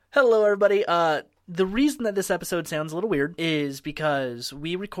Hello, everybody. The reason that this episode sounds a little weird is because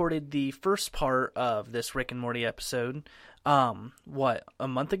we recorded the first part of this Rick and Morty episode, a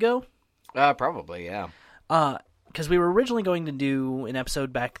month ago? Probably, yeah. Because we were originally going to do an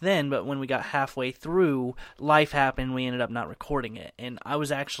episode back then, but when we got halfway through, life happened, we ended up not recording it. And I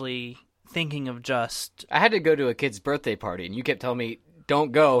was actually thinking of just... I had to go to a kid's birthday party, and you kept telling me,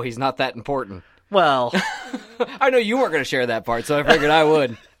 don't go, he's not that important. Well... I know you weren't going to share that part, so I figured I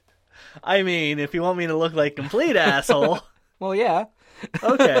would. I mean, if you want me to look like a complete asshole... Well, yeah.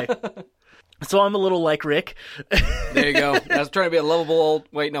 Okay. So I'm a little like Rick. There you go. I was trying to be a lovable old...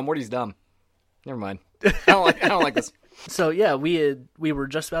 Wait, no, Morty's dumb. Never mind. I don't like this. So yeah, we were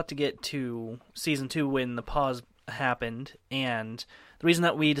just about to get to season 2 when the pause happened, and the reason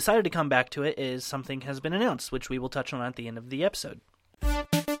that we decided to come back to it is something has been announced, which we will touch on at the end of the episode.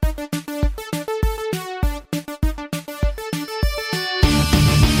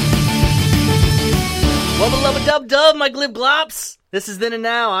 Wubba lubba dub dub, my glib glops. This is Then and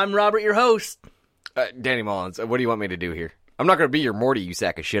Now. I'm Robert, your host. Danny Mullins, what do you want me to do here? I'm not going to be your Morty, you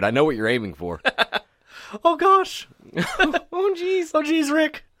sack of shit. I know what you're aiming for. Oh, gosh. Oh, jeez. Oh, jeez,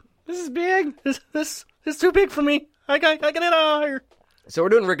 Rick. This is big. This is too big for me. I got to get out of here. So we're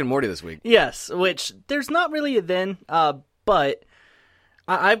doing Rick and Morty this week. Yes, which there's not really a then, but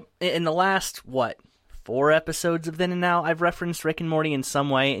I've in the last, 4 episodes of Then and Now, I've referenced Rick and Morty in some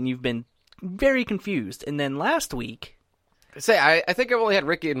way, and you've been very confused. And then last week... I think I've only had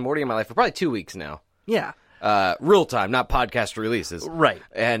Ricky and Morty in my life for probably 2 weeks now. Yeah. Real time, not podcast releases. Right.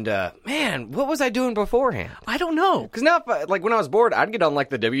 And, man, what was I doing beforehand? I don't know. Because now, when I was bored, I'd get on,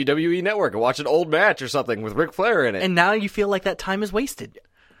 the WWE Network and watch an old match or something with Ric Flair in it. And now you feel like that time is wasted.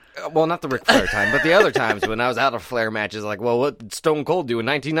 Well, not the Ric Flair time, but the other times when I was out of Flair matches, what did Stone Cold do in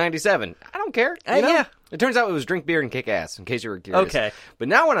 1997? I don't care. You know? Yeah. It turns out it was drink beer and kick ass, in case you were curious. Okay. But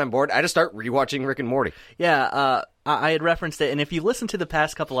now when I'm bored, I just start rewatching Rick and Morty. Yeah, I had referenced it, and if you listen to the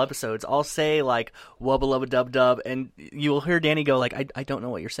past couple episodes, I'll say, wubba lubba dub dub, and you will hear Danny go, I don't know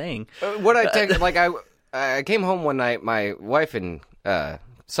what you're saying. I came home one night, my wife and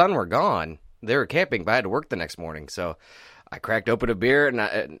son were gone. They were camping, but I had to work the next morning, so I cracked open a beer,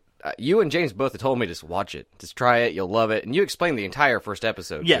 and you and James both told me, just watch it. Just try it, you'll love it. And you explained the entire first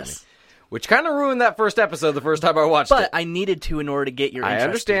episode to me. Which kind of ruined that first episode the first time I watched it. But I needed to in order to get your interest. I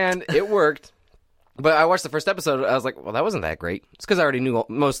understand. It worked. But I watched the first episode, I was like, well, that wasn't that great. It's because I already knew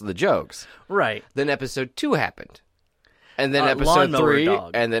most of the jokes. Right. Then episode 2 happened. And then episode 3,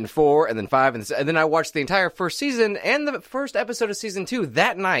 and then 4, and then 5, and then I watched the entire first season and the first episode of season 2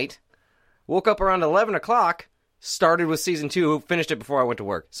 that night. Woke up around 11 o'clock, started with season 2, finished it before I went to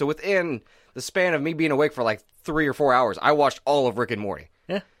work. So within the span of me being awake for 3 or 4 hours, I watched all of Rick and Morty.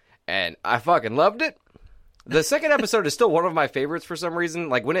 Yeah. And I fucking loved it. The second episode is still one of my favorites for some reason.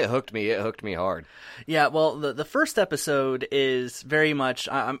 When it hooked me hard. Yeah, well, the first episode is very much,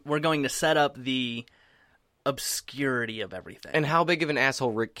 we're going to set up the obscurity of everything. And how big of an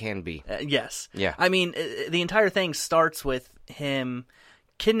asshole Rick can be. Yes. Yeah. I mean, the entire thing starts with him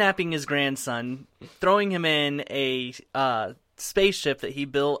kidnapping his grandson, throwing him in a spaceship that he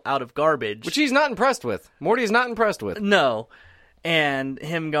built out of garbage. Which he's not impressed with. Morty is not impressed with. No. And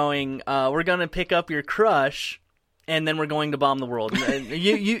him going, we're going to pick up your crush, and then we're going to bomb the world.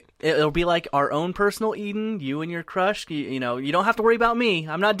 It'll be like our own personal Eden, you and your crush. You don't have to worry about me.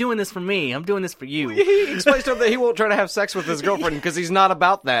 I'm not doing this for me. I'm doing this for you. He explains to him that he won't try to have sex with his girlfriend because he's not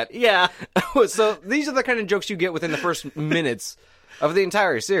about that. Yeah. So these are the kind of jokes you get within the first minutes of the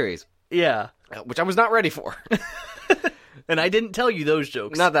entire series. Yeah. Which I was not ready for. And I didn't tell you those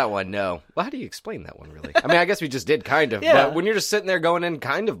jokes. Not that one, no. Well, how do you explain that one, really? I mean, I guess we just did, kind of. Yeah. But when you're just sitting there going in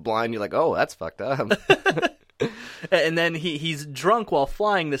kind of blind, you're like, oh, that's fucked up. And then he's drunk while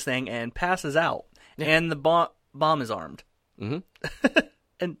flying this thing and passes out. Yeah. And the bomb is armed. Mm-hmm.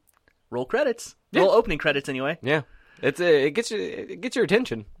 And roll credits. Yeah. Roll opening credits, anyway. Yeah. It gets your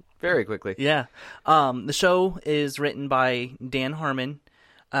attention very quickly. Yeah. The show is written by Dan Harmon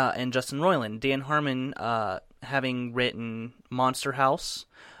and Justin Roiland. Dan Harmon... having written Monster House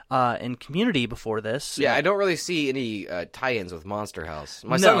and Community before this. Yeah, I don't really see any tie-ins with Monster House.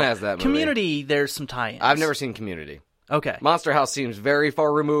 My son has that movie. Community, there's some tie-ins. I've never seen Community. Okay. Monster House seems very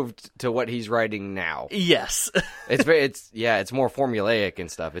far removed to what he's writing now. Yes. It's more formulaic and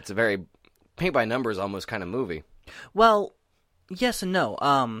stuff. It's a very paint-by-numbers almost kind of movie. Well, yes and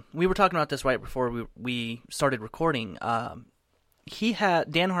no. We were talking about this right before we started recording. Dan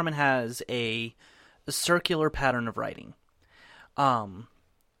Harmon has a circular pattern of writing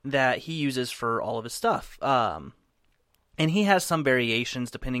that he uses for all of his stuff. And he has some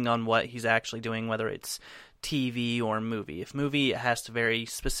variations depending on what he's actually doing, whether it's TV or movie. If movie, it has to very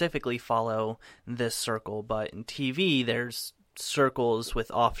specifically follow this circle, but in TV, there's circles with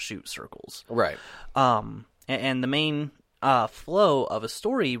offshoot circles. Right. And the main flow of a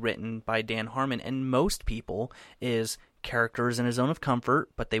story written by Dan Harmon and most people is characters in a zone of comfort,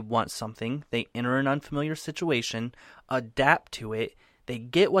 but they want something. They enter an unfamiliar situation, adapt to it, they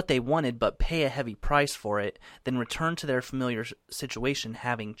get what they wanted but pay a heavy price for it, then return to their familiar situation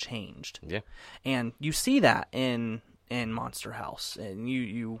having changed. Yeah. And you see that in Monster House. And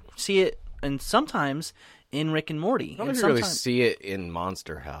you see it, and sometimes in Rick and Morty. I don't think you really see it in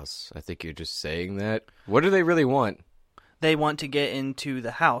Monster House. I think you're just saying that. What do they really want? They want to get into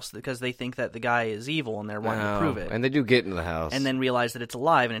the house because they think that the guy is evil and they're wanting to prove it. And they do get into the house. And then realize that it's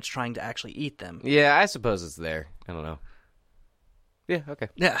alive and it's trying to actually eat them. Yeah, I suppose it's there. I don't know. Yeah, okay.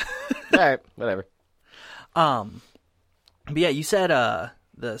 Yeah. All right, whatever. But yeah, you said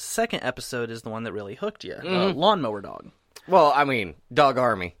the second episode is the one that really hooked you. Lawnmower Dog. Well, I mean, Dog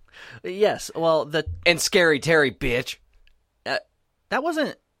Army. Yes, well, And Scary Terry, bitch. That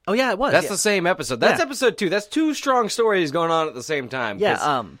wasn't... Oh, yeah, it was. That's the same episode. That's episode 2. That's 2 strong stories going on at the same time. Yeah,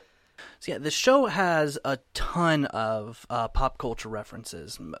 so yeah, the show has a ton of pop culture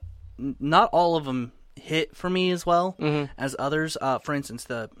references. Not all of them hit for me as well as others. For instance,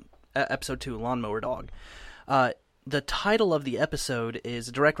 the episode 2, Lawnmower Dog. The title of the episode is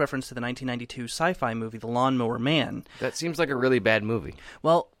a direct reference to the 1992 sci-fi movie, The Lawnmower Man. That seems like a really bad movie.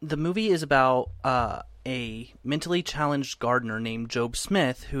 Well, the movie is about a mentally challenged gardener named Job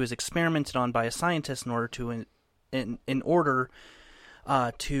Smith who is experimented on by a scientist in order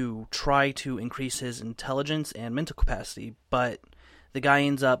to try to increase his intelligence and mental capacity, but the guy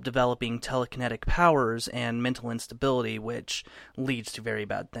ends up developing telekinetic powers and mental instability, which leads to very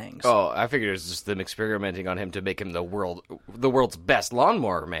bad things. Oh, I figured it was just them experimenting on him to make him the world's best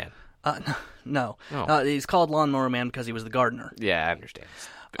lawnmower man. No. He's called Lawnmower Man because he was the gardener. Yeah, I understand.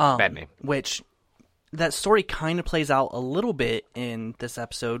 Bad name. Which, that story kind of plays out a little bit in this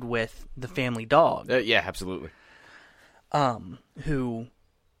episode with the family dog. Yeah, absolutely. Who,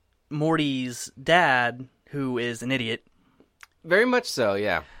 Morty's dad, who is an idiot. Very much so,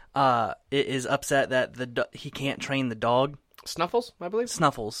 yeah. Is upset that he can't train the dog. Snuffles, I believe?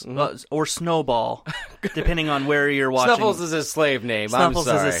 Snuffles. Or Snowball, depending on where you're watching. Snuffles is his slave name. Snuffles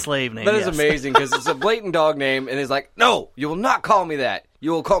I'm sorry. is his slave name, That is amazing, because it's a blatant dog name, and he's like, no, you will not call me that.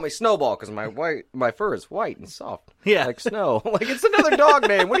 You will call me Snowball, because my fur is white and soft. Yeah. Like snow. Like, it's another dog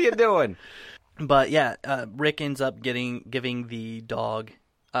name. What are you doing? But yeah, Rick ends up giving the dog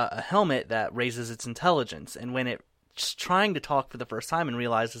a helmet that raises its intelligence, and when it's trying to talk for the first time and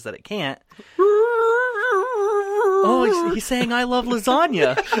realizes that it can't... Oh, he's saying, I love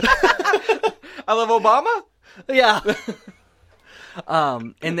lasagna. I love Obama? Yeah.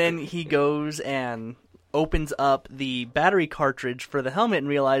 And then he goes and opens up the battery cartridge for the helmet and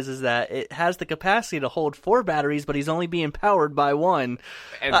realizes that it has the capacity to hold 4 batteries, but he's only being powered by 1.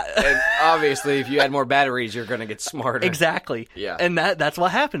 And obviously, if you add more batteries, you're going to get smarter. Exactly. Yeah. And that's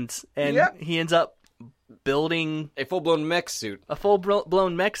what happens. And he ends up building a full-blown mech suit. A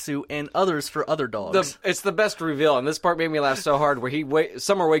full-blown mech suit and others for other dogs. It's the best reveal, and this part made me laugh so hard, where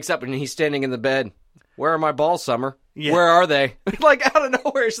Summer wakes up and he's standing in the bed. Where are my balls, Summer? Yeah. Where are they? Like, out of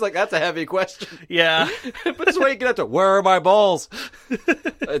nowhere, she's like, that's a heavy question. Yeah. But it's waking up to, where are my balls?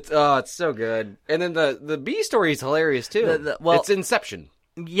 It's so good. And then the B story is hilarious, too. It's Inception.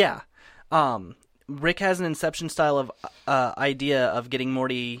 Yeah. Rick has an Inception style of idea of getting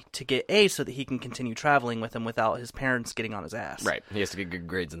Morty to get A so that he can continue traveling with him without his parents getting on his ass. Right. He has to get good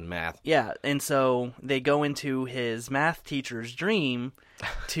grades in math. Yeah. And so they go into his math teacher's dream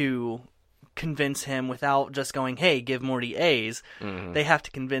to convince him without just going, hey, give Morty A's. Mm-hmm. They have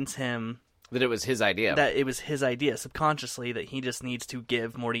to convince him that it was his idea. That it was his idea subconsciously, that he just needs to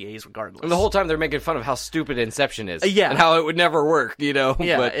give Morty A's regardless. And the whole time they're making fun of how stupid Inception is. Yeah. And how it would never work, you know?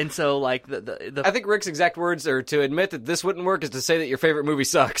 Yeah, but and so, like, the I think Rick's exact words are, to admit that this wouldn't work is to say that your favorite movie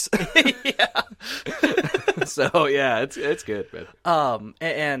sucks. Yeah. So, yeah, it's good, man.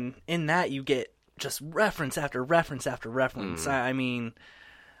 And in that you get just reference after reference after reference. I mean,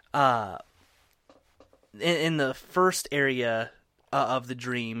 in the first area of the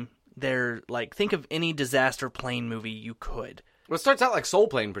dream, they're like, think of any disaster plane movie you could. Well, it starts out like Soul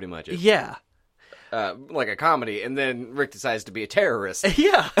Plane, pretty much. Yeah. Like a comedy, and then Rick decides to be a terrorist.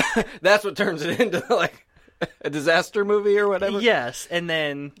 Yeah. That's what turns it into, like, a disaster movie or whatever. Yes, and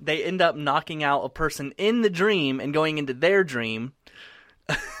then they end up knocking out a person in the dream and going into their dream.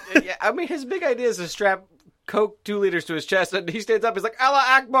 Yeah, I mean, his big idea is to strap Coke 2 liters to his chest, and he stands up, he's like, Allah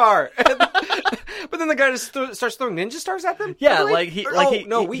Akbar! But then the guy just starts throwing ninja stars at them? Yeah,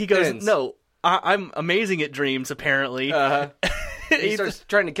 he goes, no, I'm amazing at dreams, apparently. He starts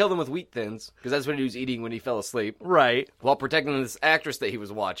trying to kill them with wheat thins, because that's what he was eating when he fell asleep. Right. While protecting this actress that he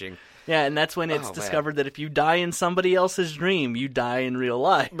was watching. Yeah, and that's when it's discovered that if you die in somebody else's dream, you die in real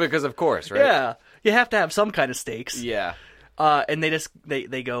life. Because of course, right? Yeah. You have to have some kind of stakes. Yeah. And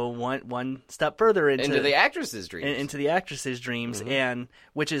they go one step further into the actress's dreams. Into the actress's dreams, and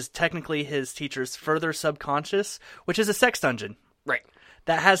which is technically his teacher's further subconscious, which is a sex dungeon. Right.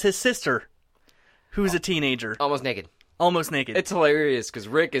 That has his sister, who's a teenager. Almost naked. Almost naked. It's hilarious because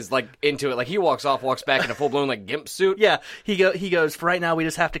Rick is like into it. Like he walks back in a full blown like gimp suit. Yeah, he goes, for right now we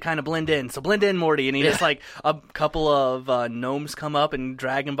just have to kind of blend in. So blend in, Morty. And he just like a couple of gnomes come up and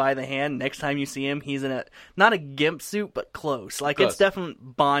drag him by the hand. Next time you see him, he's in not a gimp suit, but close. Like it's definitely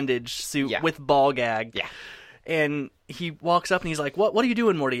bondage suit with ball gag. Yeah. And he walks up and he's like, What are you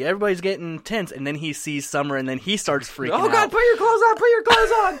doing, Morty? Everybody's getting tense. And then he sees Summer and then he starts freaking out. Oh God, put your clothes on, put your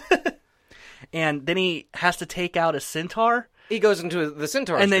clothes on. And then he has to take out a centaur. He goes into the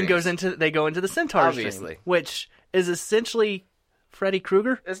centaur and then they go into the centaur obviously, which is essentially Freddy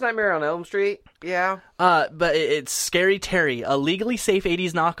Krueger. It's Nightmare on Elm Street, yeah. But it's Scary Terry, a legally safe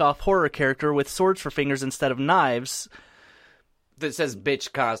 80s knockoff horror character with swords for fingers instead of knives. That says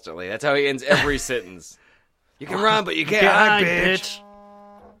bitch constantly. That's how he ends every sentence. You can run, but you can't hide, bitch.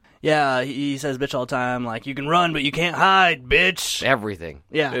 Yeah, he says bitch all the time, like, you can run, but you can't hide, bitch. Everything.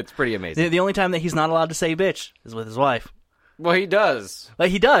 Yeah. It's pretty amazing. The only time that he's not allowed to say bitch is with his wife. Well, he does.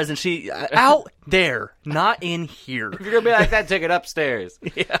 Like, he does, and she, out there, not in here. If you're going to be like that, take it upstairs.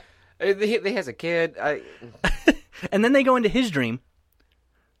 Yeah. He has a kid. And then they go into his dream.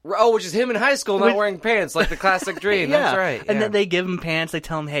 Oh, which is him in high school not wearing pants, like the classic dream. Yeah. That's right. And then they give him pants. They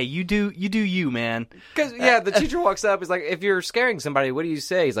tell him, hey, you do you, man. Because, the teacher walks up. He's like, if you're scaring somebody, what do you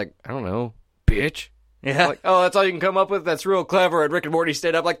say? He's like, I don't know, bitch. Yeah. Like, oh, that's all you can come up with? That's real clever. And Rick and Morty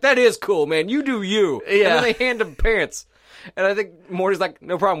stayed up like, that is cool, man. You do you. Yeah. And then they hand him pants. And I think Morty's like,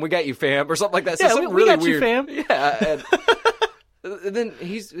 no problem, we got you, fam. Or something like that. So yeah, something we really got weird. you, fam. Yeah. And then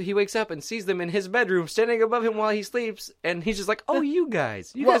he wakes up and sees them in his bedroom standing above him while he sleeps. And he's just like, oh, you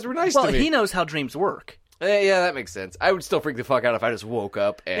guys were nice to me. Well, he knows how dreams work. Yeah, that makes sense. I would still freak the fuck out if I just woke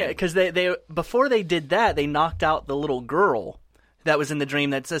up and... Yeah, because they before they did that, they knocked out the little girl that was in the dream.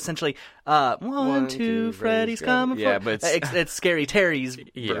 That's essentially, 1, 2, Freddy's coming. Yeah, but it's Scary Terry's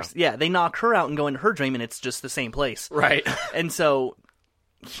verse. Yeah, they knock her out and go into her dream, and it's just the same place. Right. And so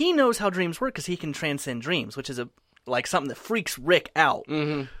he knows how dreams work because he can transcend dreams, which is something that freaks Rick out.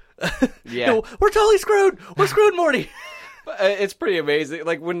 Mm-hmm. Yeah. We're totally screwed. We're screwed, Morty. It's pretty amazing.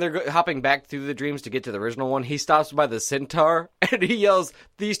 Like, when they're hopping back through the dreams to get to the original one, he stops by the centaur, and he yells,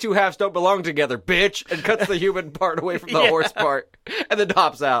 these two halves don't belong together, bitch, and cuts the human part away from the horse part, and then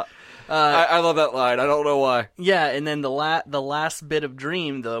hops out. I love that line. I don't know why. Yeah, and then the last bit of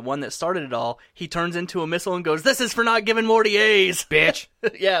dream, the one that started it all, he turns into a missile and goes, this is for not giving Morty A's. Bitch.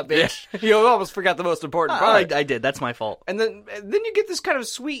 Yeah, bitch. Yeah. You almost forgot the most important part. I did. That's my fault. And then you get this kind of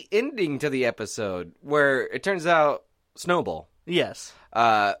sweet ending to the episode, where it turns out Snowball. Yes.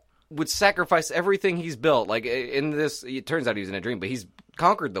 Would sacrifice everything he's built. Like, in this, it turns out he was in a dream, but he's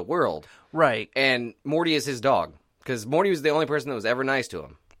conquered the world. Right. And Morty is his dog. Because Morty was the only person that was ever nice to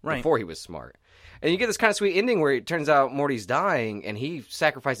him. Right. Before he was smart. And you get this kind of sweet ending where it turns out Morty's dying, and he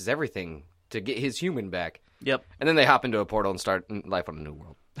sacrifices everything to get his human back. Yep. And then they hop into a portal and start life on a new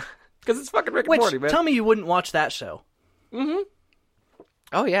world. Because it's fucking Rick and Morty, man. Tell me you wouldn't watch that show. Mm-hmm.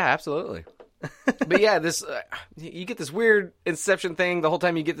 Oh, yeah, absolutely. But yeah, this you get this weird Inception thing. The whole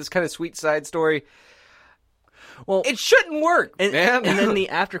time you get this kind of sweet side story. Well, it shouldn't work, man. And then the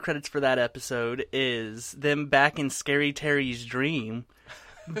after credits for that episode is them back in Scary Terry's dream.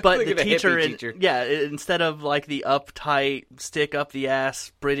 But the teacher, instead of like the uptight, stick up the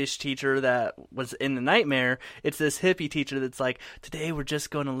ass British teacher that was in the nightmare, it's this hippie teacher that's like, today we're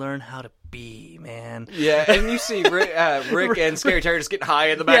just going to learn how to be, man. Yeah, and you see Rick and Scary Terry just getting high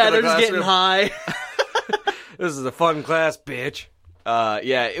in the back of the classroom. Yeah, they're just getting high. This is a fun class, bitch.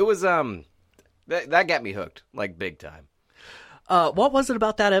 Yeah, it was, that got me hooked, like, big time. What was it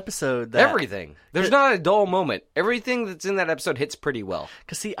about that episode? Everything. There's not a dull moment. Everything that's in that episode hits pretty well.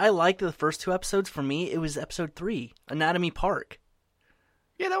 Because, see, I liked the first two episodes. For me, it was episode 3, Anatomy Park.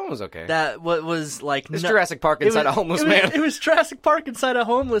 Yeah, that one was okay. That was like... It's Jurassic Park inside a homeless man. It was Jurassic Park inside a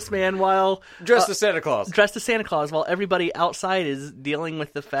homeless man while... Dressed as Santa Claus. Dressed as Santa Claus, while everybody outside is dealing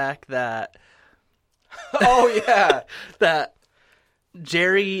with the fact that... Oh, yeah. that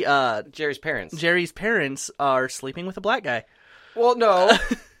Jerry's parents. Jerry's parents are sleeping with a black guy. Well, no.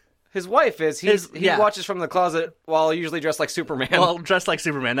 His wife is. He watches from the closet while usually dressed like Superman. Well, dressed like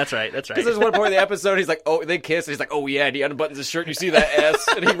Superman. That's right. Because there's one point in the episode, he's like, oh, they kiss. And he's like, oh, yeah. And he unbuttons his shirt and you see that S.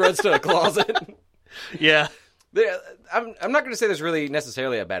 And he runs to a closet. Yeah. I'm not going to say there's really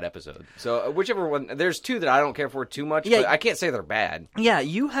necessarily a bad episode. So whichever one. There's two that I don't care for too much. But I can't say they're bad. Yeah,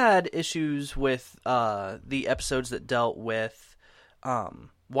 you had issues with the episodes that dealt with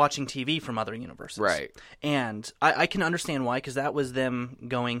watching TV from other universes. Right. And I can understand why, because that was them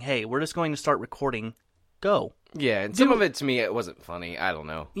going, hey, we're just going to start recording. Go. Yeah, and some of it, to me, it wasn't funny. I don't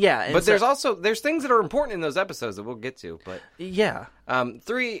know. Yeah. But there's things that are important in those episodes that we'll get to. But yeah.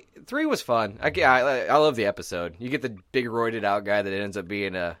 Three was fun. I love the episode. You get the big roided out guy that ends up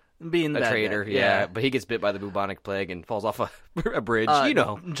being a traitor. Yeah. But he gets bit by the bubonic plague and falls off a bridge.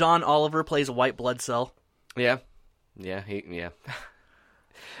 John Oliver plays a white blood cell. Yeah. Yeah.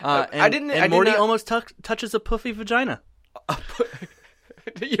 Morty almost touches a puffy vagina.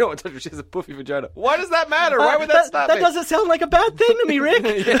 You don't want to touch her. She has a puffy vagina. Why does that matter? Why would that stop me? That doesn't sound like a bad thing to me, Rick.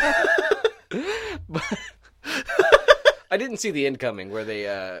 I didn't see the end coming where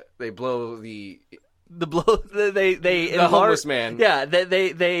they blow the homeless man. Yeah,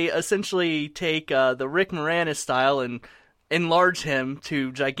 they essentially take the Rick Moranis style and enlarge him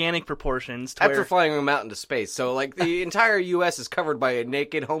to gigantic proportions. After flying him out into space. So, like, the entire U.S. is covered by a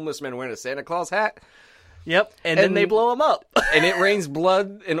naked homeless man wearing a Santa Claus hat. Yep, and then they blow him up. And it rains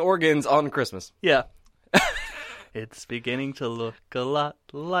blood and organs on Christmas. Yeah. It's beginning to look a lot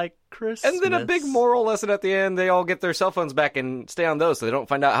like Christmas. And then a big moral lesson at the end. They all get their cell phones back and stay on those so they don't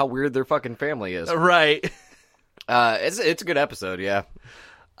find out how weird their fucking family is. Right. It's a good episode, yeah.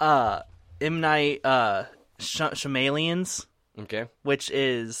 M. Night Shyamalan's. Okay. Which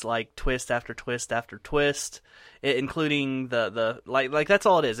is like twist after twist after twist, including the like that's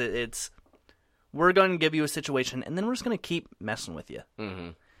all it is. It's we're going to give you a situation, and then we're just going to keep messing with you.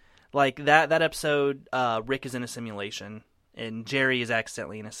 Mm-hmm. Like that episode, Rick is in a simulation, and Jerry is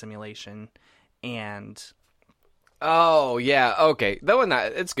accidentally in a simulation, and... Oh, yeah, okay. That one,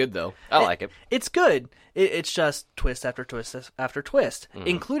 it's good, though. I like it. It's good. It's just twist after twist after twist,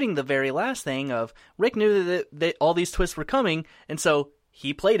 including the very last thing of Rick knew that all these twists were coming, and so...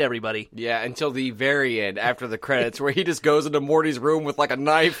 he played everybody. Yeah, until the very end, after the credits, where he just goes into Morty's room with, like, a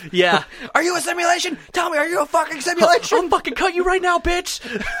knife. Yeah. Are you a simulation? Tell me, are you a fucking simulation? I'll fucking cut you right now, bitch!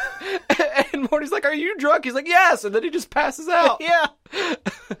 And Morty's like, are you drunk? He's like, yes! And then he just passes out. Yeah.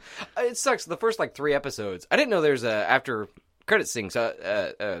 It sucks. The first, 3 episodes. I didn't know there's a after credits scene, so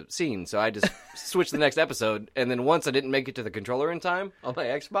I just switched to the next episode. And then once I didn't make it to the controller in time on my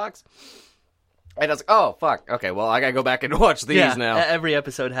Xbox... and I was like, oh, fuck. Okay, well, I gotta go back and watch these now. Every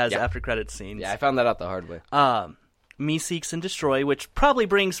episode has after credits scenes. Yeah, I found that out the hard way. Meeseeks and Destroy, which probably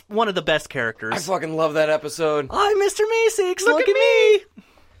brings one of the best characters. I fucking love that episode. I'm Mr. Meeseeks, look at me!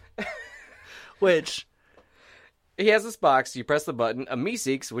 Which... he has this box, you press the button, a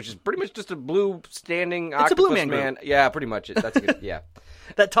Meeseeks, which is pretty much just a blue standing octopus a blue man. Yeah, pretty much. That's good. Yeah.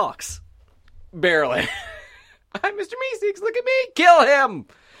 That talks. Barely. I'm Mr. Meeseeks, look at me! Kill him!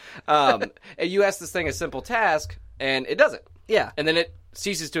 And you ask this thing a simple task, and it does it. Yeah. And then it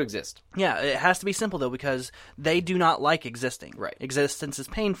ceases to exist. Yeah, it has to be simple, though, because they do not like existing. Right. Existence is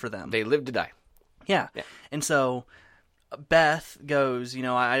pain for them. They live to die. Yeah. And so Beth goes,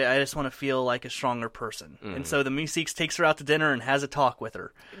 I just want to feel like a stronger person. Mm. And so the Meeseeks takes her out to dinner and has a talk with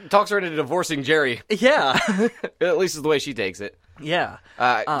her. Talks her into divorcing Jerry. Yeah. At least is the way she takes it. Yeah.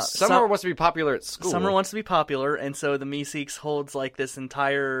 Summer wants to be popular at school. Summer wants to be popular, and so the Meeseeks holds this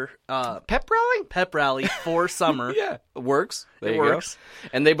entire pep rally for Summer. Yeah, it works. It works. Go.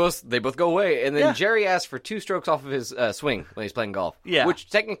 And they both go away, and then Jerry asks for 2 strokes off of his swing when he's playing golf. Yeah, which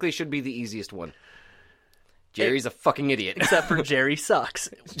technically should be the easiest one. Jerry's a fucking idiot, except for Jerry sucks.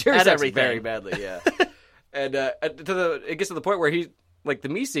 Jerry at sucks everything very badly. Yeah, and it gets to the point where he. The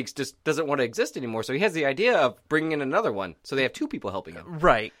Meeseeks just doesn't want to exist anymore, so he has the idea of bringing in another one, so they have 2 people helping him.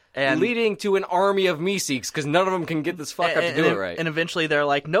 Right. And leading to an army of Meeseeks, because none of them can get this fuck up to do it right. And eventually they're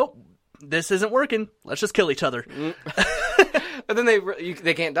like, nope, this isn't working. Let's just kill each other. But then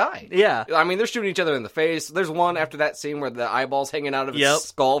they can't die. Yeah. I mean, they're shooting each other in the face. There's one after that scene where the eyeball's hanging out of his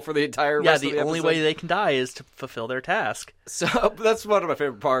skull for the entire rest of the episode. Yeah, the only way they can die is to fulfill their task. So that's one of my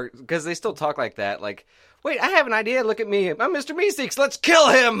favorite parts, because they still talk like that, wait, I have an idea. Look at me. I'm Mr. Meeseeks. Let's kill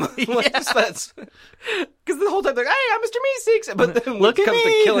him. Because the whole time they're like, hey, I'm Mr. Meeseeks. But then when it comes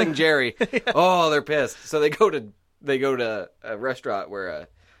to killing Jerry, oh, they're pissed. So they go to a restaurant where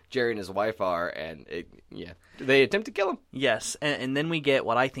Jerry and his wife are, and they attempt to kill him. Yes, and then we get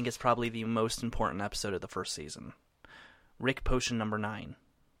what I think is probably the most important episode of the first season. Rick Potion number 9.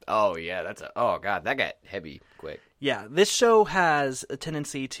 Oh, yeah, oh, God, that got heavy quick. Yeah, this show has a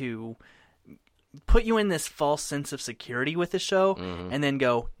tendency to put you in this false sense of security with the show, and then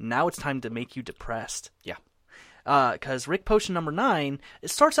go, now it's time to make you depressed. Yeah. Because Rick Potion number 9, it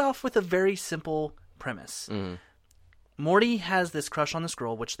starts off with a very simple premise. Morty has this crush on this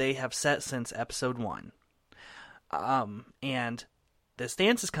girl, which they have set since episode 1. And this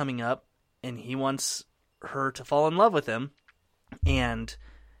dance is coming up, and he wants her to fall in love with him, and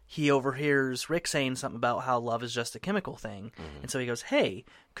he overhears Rick saying something about how love is just a chemical thing. And so he goes, hey,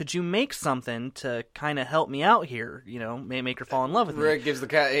 could you make something to kind of help me out here? You know, make her fall in love with me.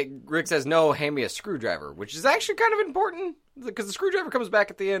 Rick says, no, hand me a screwdriver, which is actually kind of important because the screwdriver comes back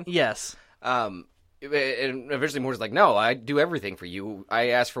at the end. Yes. And eventually Morty's like, no, I do everything for you. I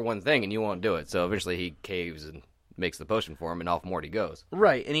asked for one thing and you won't do it. So eventually he caves and makes the potion for him, and off Morty goes.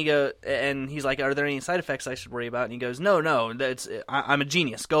 Right, and he's like, "Are there any side effects I should worry about?" And he goes, "No, I'm a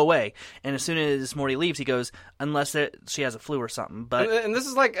genius. Go away." And as soon as Morty leaves, he goes, "Unless she has a flu or something." But and this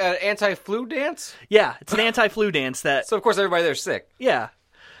is like an anti-flu dance. Yeah, it's an anti-flu dance that. So of course everybody there's sick. Yeah,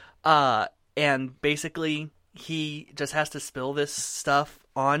 and basically he just has to spill this stuff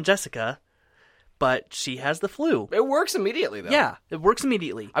on Jessica. But she has the flu. It works immediately, though. Yeah, it works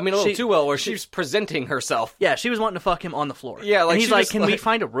immediately. I mean, a little too well, where she's presenting herself. Yeah, she was wanting to fuck him on the floor. Yeah, like and he's like, "Can we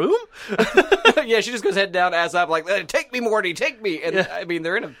find a room?" Yeah, she just goes head down, ass up, like, "Take me, Morty, take me!" And I mean,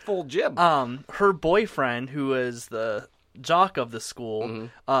 they're in a full gym. Her boyfriend, who is the jock of the school,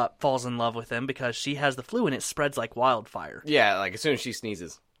 falls in love with him because she has the flu and it spreads like wildfire. Yeah, like as soon as she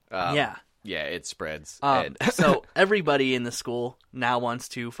sneezes. Yeah, it spreads. So everybody in the school now wants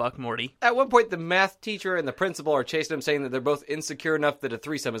to fuck Morty. At one point, the math teacher and the principal are chasing him, saying that they're both insecure enough that a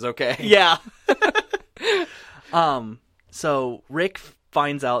threesome is okay. Yeah. So Rick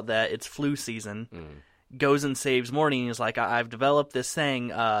finds out that it's flu season, goes and saves Morty, and is like, I've developed this thing.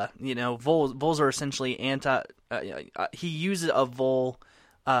 Voles are essentially anti... he uses a Vole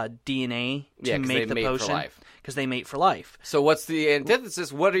DNA to make the potion. Because they mate for life. So what's the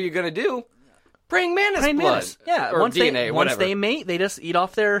antithesis? What are you going to do? Praying mantis blood. Yeah. Or DNA, once they mate, they just eat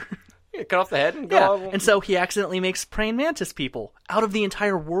off their... cut off the head and go on. And so he accidentally makes praying mantis people out of the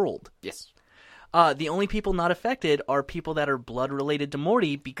entire world. Yes. The only people not affected are people that are blood related to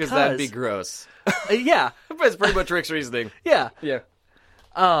Morty because... that'd be gross. Yeah. That's pretty much Rick's reasoning. Yeah. Yeah.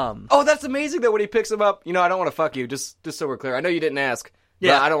 That's amazing that when he picks him up, I don't want to fuck you, just so we're clear. I know you didn't ask.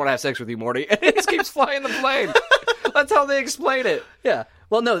 Yeah, I don't want to have sex with you, Morty. And he just keeps flying the plane. That's how they explain it. Yeah.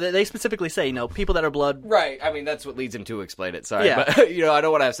 Well, no, they specifically say, people that are blood... Right. I mean, that's what leads him to explain it. Sorry. Yeah. But, I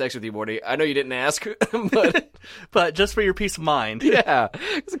don't want to have sex with you, Morty. I know you didn't ask, but... but just for your peace of mind. Yeah.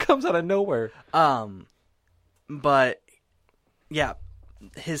 Because it comes out of nowhere. But, yeah.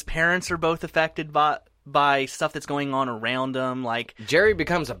 His parents are both affected by stuff that's going on around him. Like... Jerry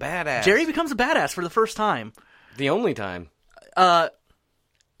becomes a badass. Jerry becomes a badass for the first time. The only time.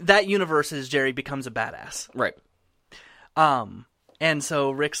 That universe is Jerry becomes a badass. Right. And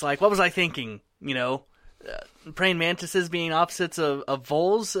so Rick's like, what was I thinking? Praying mantises being opposites of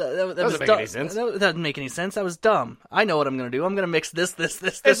voles? That doesn't make any sense. That doesn't make any sense. That was dumb. I know what I'm going to do. I'm going to mix this. This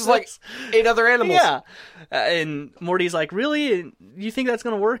is like 8 other animals. Yeah. And Morty's like, really? You think that's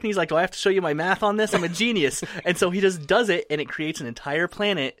going to work? And he's like, do I have to show you my math on this? I'm a genius. And so he just does it, and it creates an entire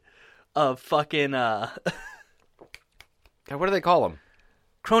planet of fucking... what do they call them?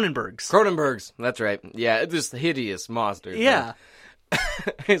 Cronenbergs. That's right. Yeah, just hideous monsters. Yeah.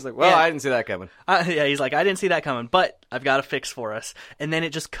 He's like, I didn't see that coming. He's like, I didn't see that coming, but I've got a fix for us. And then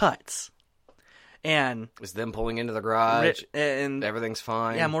it just cuts. And it's them pulling into the garage, and everything's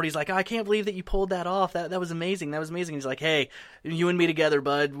fine. Yeah, Morty's like, I can't believe that you pulled that off. That was amazing. That was amazing. He's like, hey, you and me together,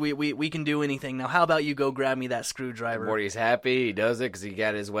 bud. We can do anything. Now, how about you go grab me that screwdriver? Morty's happy. He does it because he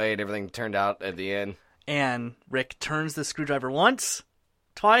got his way, and everything turned out at the end. And Rick turns the screwdriver once,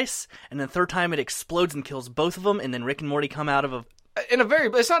 twice, and then the third time it explodes and kills both of them, and then Rick and Morty come out of a...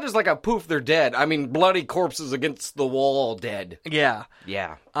 It's not just like a poof, they're dead. I mean, bloody corpses against the wall, dead. Yeah.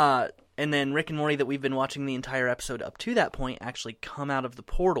 Yeah. And then Rick and Morty that we've been watching the entire episode up to that point actually come out of the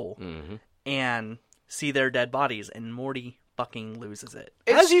portal and see their dead bodies, and Morty fucking loses it.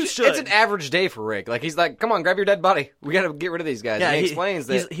 As you should. It's an average day for Rick. Like, he's like, come on, grab your dead body. We gotta get rid of these guys. Yeah, and he explains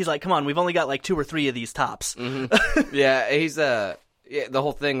that... He's like, come on, we've only got like 2 or 3 of these tops. Yeah, he's... Yeah, the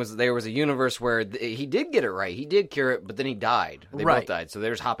whole thing was there was a universe where he did get it right. He did cure it, but then he died. They both died. So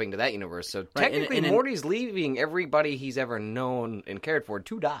they're just hopping to that universe. So technically, Morty's leaving everybody he's ever known and cared for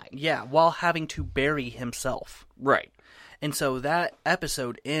to die. Yeah, while having to bury himself. Right. And so that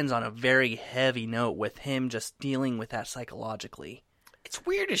episode ends on a very heavy note with him just dealing with that psychologically. It's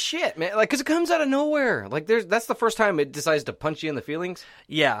weird as shit, man. Like, because it comes out of nowhere. Like, that's the first time it decides to punch you in the feelings.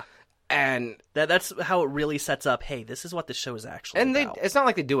 Yeah. And that's how it really sets up, hey, this is what the show is actually about. It's not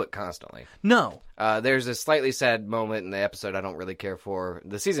like they do it constantly. No. There's a slightly sad moment in the episode I don't really care for.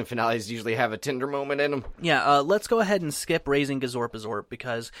 The season finales usually have a tender moment in them. Yeah, let's go ahead and skip Raising Gazorp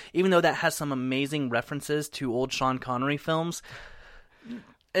because even though that has some amazing references to old Sean Connery films,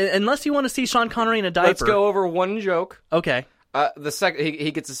 unless you want to see Sean Connery in a diaper... Let's go over one joke. Okay.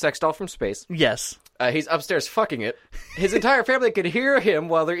 He gets a sex doll from space. Yes. He's upstairs fucking it. His entire family could hear him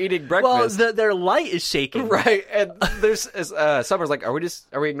while they're eating breakfast. Well, their light is shaking. Right, and there's Summer's like, are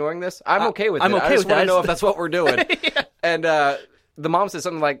we ignoring this? I'm okay with it. I'm okay I just with want to that. know if that's what we're doing. Yeah. And the mom says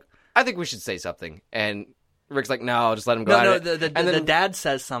something like, I think we should say something. And Rick's like, no, just let him go at it. The dad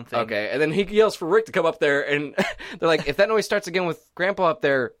says something. Okay, and then he yells for Rick to come up there, and they're like, if that noise starts again with Grandpa up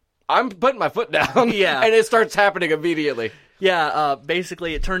there, I'm putting my foot down. Yeah. And it starts happening immediately. Yeah,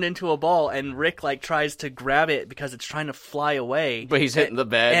 basically it turned into a ball, and Rick tries to grab it because it's trying to fly away. But he's hitting the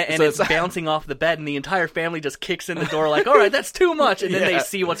bed. And so it's bouncing off the bed, and the entire family just kicks in the door like, all right, that's too much. And then they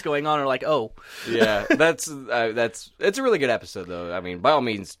see what's going on and are like, oh. Yeah, it's a really good episode, though. I mean, by all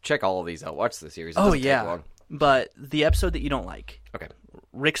means, check all of these out. Watch the series. It doesn't take long. But the episode that you don't like. Okay.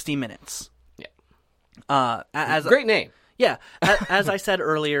 Rick's D-Minutes. Yeah. Great name. Yeah. As I said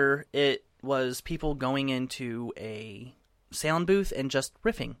earlier, it was people going into a sound booth and just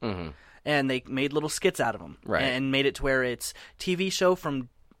riffing. Mm-hmm. And they made little skits out of them. Right. And made it to where it's TV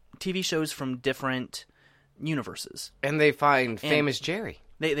shows from different universes. And they find Famous Jerry.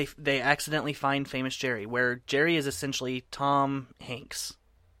 They accidentally find Famous Jerry, where Jerry is essentially Tom Hanks.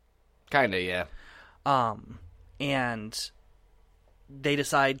 Kinda, yeah. And they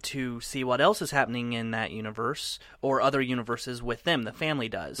decide to see what else is happening in that universe or other universes with them. The family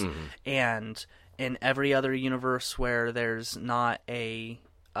does. Mm-hmm. And in every other universe where there's not a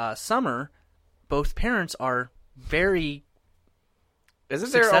Summer, both parents are very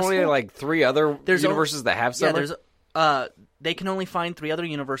Isn't there only like 3 other universes that have Summer? Yeah, they can only find 3 other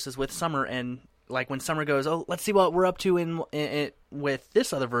universes with Summer, and like when Summer goes, oh, let's see what we're up to in with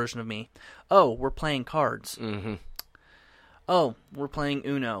this other version of me. Oh, we're playing cards. Mm-hmm. Oh, we're playing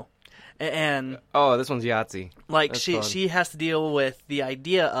Uno. And oh, this one's Yahtzee. Like she has to deal with the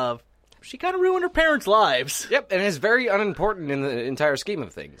idea of she kind of ruined her parents' lives. Yep, and it's very unimportant in the entire scheme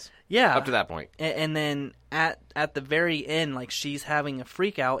of things. Yeah, up to that point. And then at the very end, like she's having a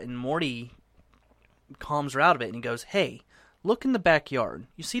freak out, and Morty calms her out of it, and he goes, "Hey, look in the backyard.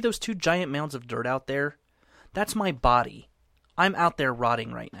 You see those 2 giant mounds of dirt out there? That's my body. I'm out there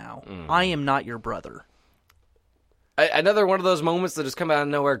rotting right now. I am not your brother." Another one of those moments that just come out of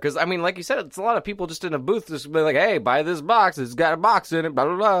nowhere. Because, I mean, like you said, it's a lot of people just in a booth just be like, hey, buy this box. It's got a box in it, blah,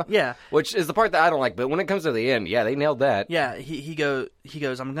 blah, blah. Yeah. Which is the part that I don't like. But when it comes to the end, yeah, they nailed that. Yeah, he goes,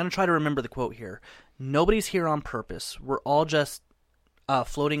 I'm going to try to remember the quote here. Nobody's here on purpose. We're all just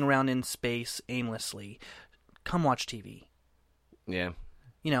floating around in space aimlessly. Come watch TV. Yeah.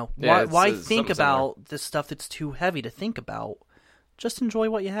 You know, why think about the stuff that's too heavy to think about? Just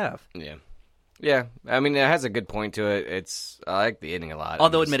enjoy what you have. Yeah. Yeah, I mean, it has a good point to it. I like the ending a lot.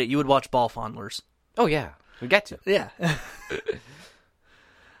 Although, admit it, you would watch Ball Fondlers. Oh, yeah. We got to. Yeah.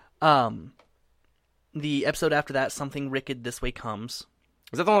 The episode after that, Something Wicked This Way Comes.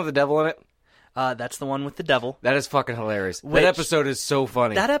 Is that the one with the devil in it? That's the one with the devil. That is fucking hilarious. That episode is so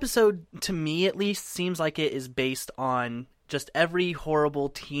funny. That episode, to me at least, seems like it is based on just every horrible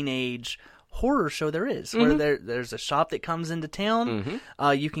teenage horror show there is, where there's a shop that comes into town.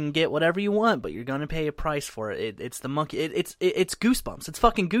 You can get whatever you want, but you're gonna pay a price for it. It's the monkey. It's Goosebumps. It's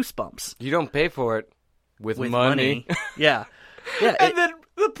fucking Goosebumps. You don't pay for it with money. Yeah. And then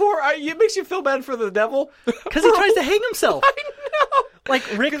the poor. It makes you feel bad for the devil because he tries to hang himself. I know. Like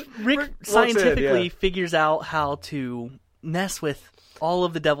Rick scientifically figures out how to mess with all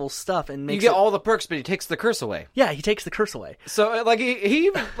of the devil's stuff and makes you get all the perks, but he takes the curse away. Yeah, he takes the curse away. So like he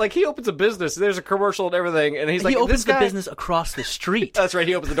opens a business. There's a commercial and everything, and he's like, he opens the business across the street. That's right.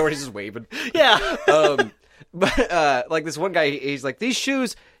 He opens the door. And he's just waving. Yeah. But like this one guy, he's like, these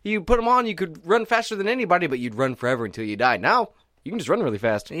shoes, you put them on, you could run faster than anybody, but you'd run forever until you die. Now you can just run really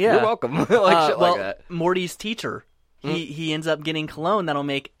fast. Yeah, you're welcome. Shit like that. Morty's teacher, he ends up getting cologne that'll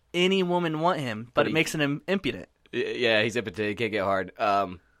make any woman want him, but it makes him impudent. Yeah, he's impotent. He can't get hard.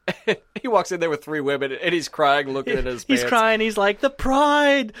 He walks in there with 3 women, and he's crying, looking at his pants. He's crying. He's like, the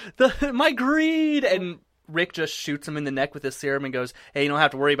pride, my greed. And Rick just shoots him in the neck with his serum and goes, hey, you don't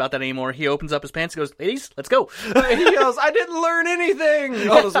have to worry about that anymore. He opens up his pants and goes, ladies, let's go. He yells, I didn't learn anything.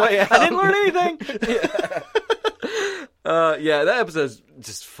 All this way out. I didn't learn anything. Yeah, that episode's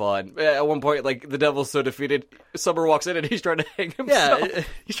just fun. At one point, like, the devil's so defeated, Summer walks in and he's trying to hang himself. Yeah,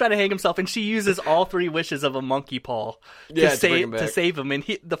 he's trying to hang himself, and she uses all 3 wishes of a monkey paw to save him. And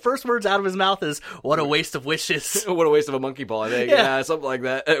the first words out of his mouth is, "What a waste of wishes." What a waste of a monkey paw, I think. Yeah, something like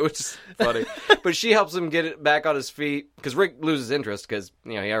that, which is funny. But she helps him get it back on his feet, because Rick loses interest, because,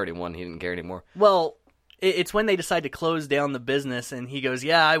 he already won. He didn't care anymore. Well, it's when they decide to close down the business, and he goes,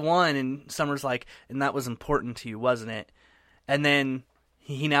 "Yeah, I won." And Summer's like, "And that was important to you, wasn't it?" And then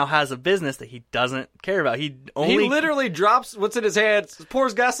he now has a business that he doesn't care about. He literally drops what's in his hands,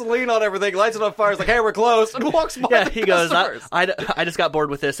 pours gasoline on everything, lights it on fire. He's like, "Hey, we're closed," and walks by. Yeah, he goes, I just got bored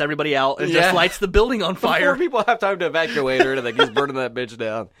with this. Everybody out, and just lights the building on fire. Before people have time to evacuate or anything, he's burning that bitch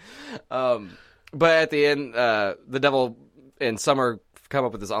down. But at the end, the devil and Summer come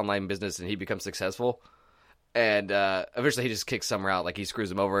up with this online business, and he becomes successful. And eventually he just kicks Summer out, like he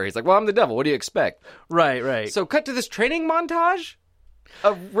screws him over. He's like, "Well, I'm the devil. What do you expect?" Right. So cut to this training montage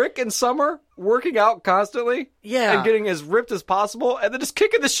of Rick and Summer working out constantly. Yeah. And getting as ripped as possible, and then just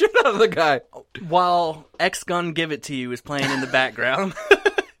kicking the shit out of the guy. While X-Gun Give It To You is playing in the background.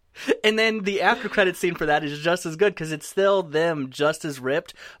 And then the after credit scene for that is just as good, because it's still them just as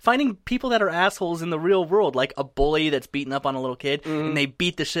ripped, finding people that are assholes in the real world, like a bully that's beating up on a little kid, and they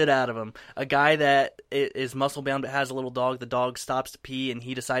beat the shit out of him. A guy that is muscle bound but has a little dog. The dog stops to pee, and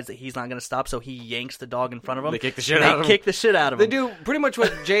he decides that he's not going to stop, so he yanks the dog in front of him. They kick the shit out of him. They do pretty much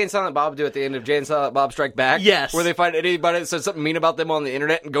what Jay and Silent Bob do at the end of Jay and Silent Bob Strike Back. Yes. Where they find anybody that says something mean about them on the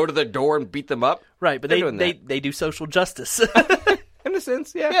internet and go to their door and beat them up. Right, but they do social justice. In a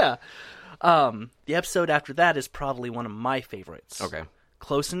sense, yeah. Yeah. The episode after that is probably one of my favorites. Okay.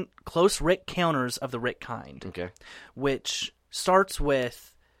 Close Rick Counters of the Rick Kind. Okay. Which starts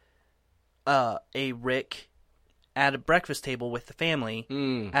with a Rick at a breakfast table with the family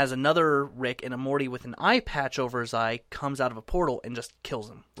as another Rick and a Morty with an eye patch over his eye comes out of a portal and just kills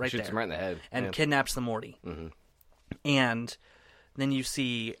him Shoots him right in the head. And kidnaps the Morty. Mm-hmm. And then you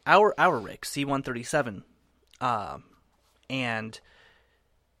see our Rick, C-137, and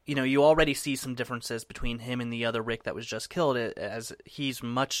you already see some differences between him and the other Rick that was just killed, as he's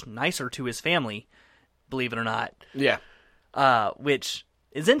much nicer to his family, believe it or not. Yeah. Which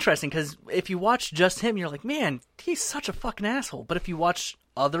is interesting, because if you watch just him, you're like, man, he's such a fucking asshole. But if you watch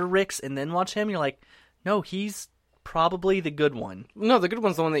other Ricks and then watch him, you're like, no, he's probably the good one. No, the good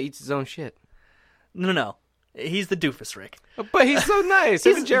one's the one that eats his own shit. No. He's the doofus Rick. But he's so nice.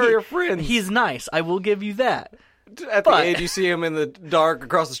 Him and Jerry are friends. He's nice. I will give you that. At the end, you see him in the dark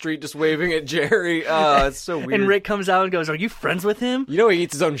across the street just waving at Jerry. Oh, it's so weird. And Rick comes out and goes, "Are you friends with him?" He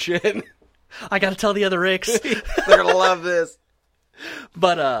eats his own shit. I gotta tell the other Ricks. They're gonna love this.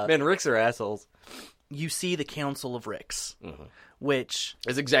 But, man, Ricks are assholes. You see the Council of Ricks, which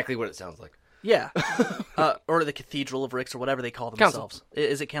is exactly what it sounds like. Yeah. Or the Cathedral of Ricks, or whatever they call themselves. Council.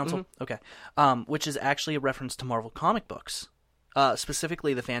 Is it Council? Mm-hmm. Okay. Which is actually a reference to Marvel comic books.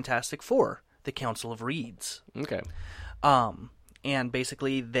 Specifically the Fantastic Four, the Council of Reeds. Okay. And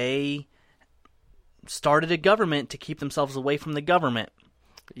basically they started a government to keep themselves away from the government.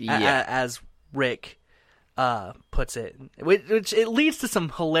 Yeah. As Rick puts it. Which it leads to some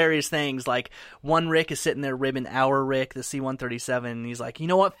hilarious things, like one Rick is sitting there ribbing our Rick, the C-137, and he's like, "You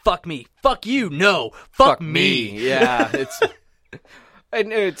know what? Fuck me. Fuck you. No. Fuck me." Yeah, it's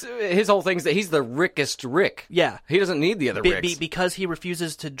his whole thing is that he's the Rickest Rick. Yeah. He doesn't need the other Ricks. Because he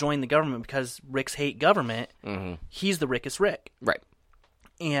refuses to join the government, because Ricks hate government, he's the Rickest Rick. Right.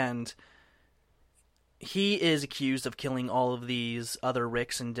 And he is accused of killing all of these other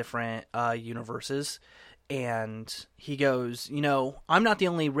Ricks in different universes. And he goes, "I'm not the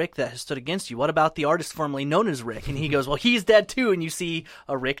only Rick that has stood against you. What about the artist formerly known as Rick?" And he goes, "Well, he's dead too." And you see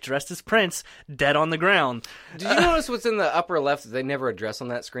a Rick dressed as Prince dead on the ground. Did you notice what's in the upper left that they never address on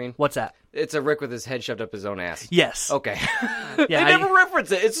that screen? What's that? It's a Rick with his head shoved up his own ass. Yes. Okay. They never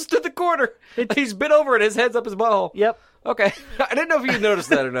reference it. It's just in the corner. He's bent over and his head's up his butthole. Yep. Okay. I didn't know if you noticed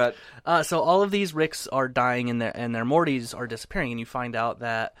that or not. So all of these Ricks are dying and their Mortys are disappearing, and you find out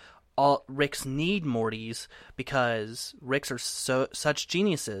that all Ricks need Mortys because Ricks are such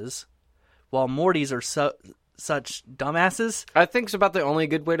geniuses, while Mortys are such dumbasses. I think it's about the only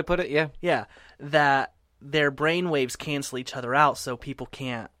good way to put it, yeah. Yeah, that their brainwaves cancel each other out, so people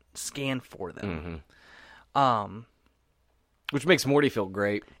can't scan for them. Which makes Morty feel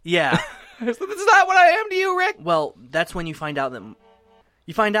great. Yeah. This is not what I am to you, Rick! Well, that's when you find out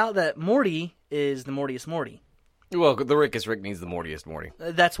that Morty is the Mortiest Morty. Well, the Rickest Rick needs the Mortiest Morty.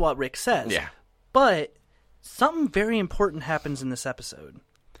 That's what Rick says. Yeah. But something very important happens in this episode.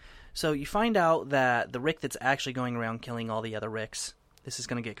 So you find out that the Rick that's actually going around killing all the other Ricks, this is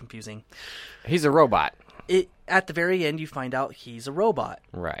going to get confusing. He's a robot. At the very end, you find out he's a robot.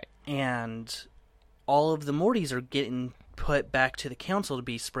 Right. And all of the Mortys are getting put back to the council to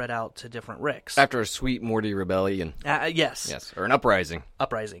be spread out to different Ricks. After a sweet Morty rebellion. Yes. Yes, or an uprising.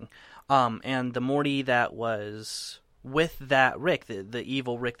 And the Morty that was with that Rick, the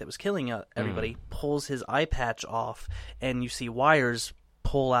evil Rick that was killing everybody, pulls his eye patch off, and you see wires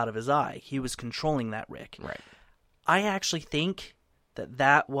pull out of his eye. He was controlling that Rick. Right. I actually think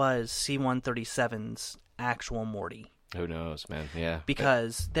that was C-137's actual Morty. Who knows, man? Yeah.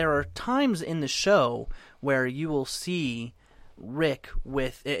 Because there are times in the show where you will see Rick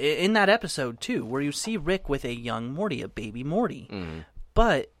with, in that episode too, where you see Rick with a young Morty, a baby Morty.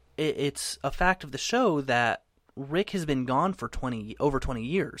 But it's a fact of the show that Rick has been gone for over 20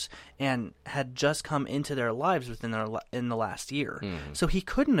 years and had just come into their lives in the last year. So he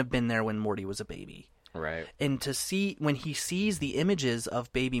couldn't have been there when Morty was a baby. Right. And to see, when he sees the images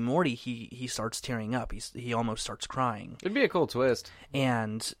of baby Morty, he starts tearing up. He almost starts crying. It'd be a cool twist.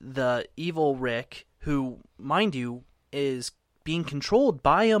 And the evil Rick, who, mind you, is being controlled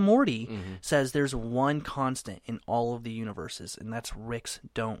by a Morty, says there's one constant in all of the universes, and that's Ricks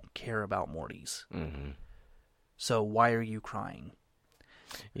don't care about Mortys. So why are you crying?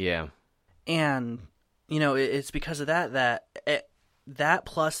 Yeah. And, it's because of that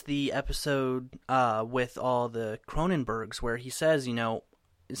plus the episode with all the Cronenbergs where he says,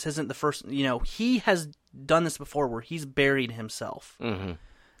 this isn't the first, he has done this before where he's buried himself.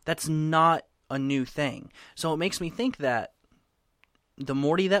 That's not a new thing. So it makes me think that the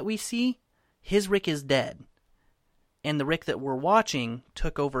Morty that we see, his Rick is dead. And the Rick that we're watching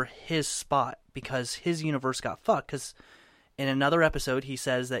took over his spot because his universe got fucked. Because in another episode, he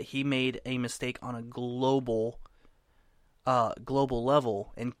says that he made a mistake on a global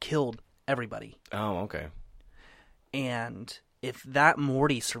level and killed everybody. Oh, okay. And if that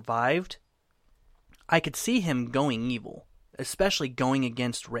Morty survived, I could see him going evil, especially going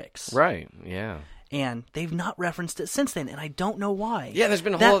against Rick's. Right, yeah. And they've not referenced it since then, and I don't know why. Yeah, there's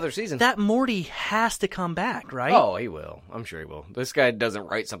been a whole other season. That Morty has to come back, right? Oh, he will. I'm sure he will. This guy doesn't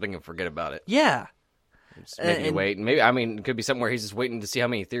write something and forget about it. Yeah. Just making you wait. Maybe, it could be something where he's just waiting to see how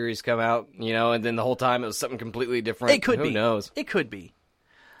many theories come out, and then the whole time it was something completely different. It could be. Who knows? It could be.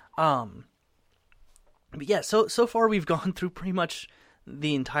 But yeah, so far we've gone through pretty much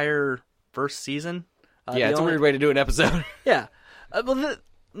the entire first season. It's a weird way to do an episode. Yeah.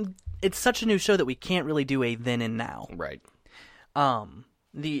 It's such a new show that we can't really do a then and now. Right.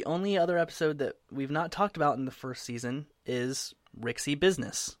 The only other episode that we've not talked about in the first season is Rixie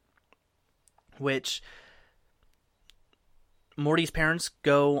Business, which Morty's parents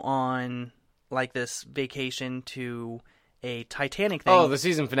go on like this vacation to a Titanic thing. Oh, the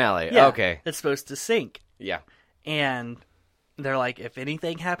season finale. Yeah, okay. It's supposed to sink. Yeah. And they're like, if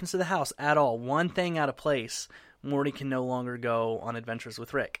anything happens to the house at all, one thing out of place, Morty can no longer go on adventures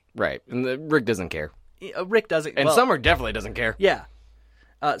with Rick. Right. And Rick doesn't care. Rick doesn't. And Summer definitely doesn't care. Yeah.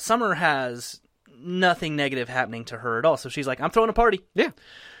 Summer has nothing negative happening to her at all. So she's like, I'm throwing a party. Yeah.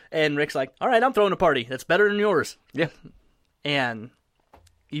 And Rick's like, all right, I'm throwing a party. That's better than yours. Yeah. And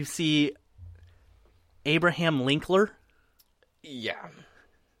you see Abraham Linkler. Yeah.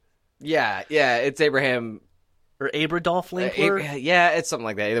 Yeah, it's Abraham... Or Abradolf Linkler? Yeah, it's something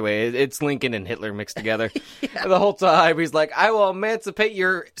like that. Either way, it's Lincoln and Hitler mixed together. Yeah. The whole time, he's like, I will emancipate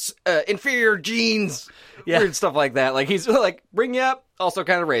your inferior genes. Yeah. Weird stuff like that. Like, he's like, bring you up. Also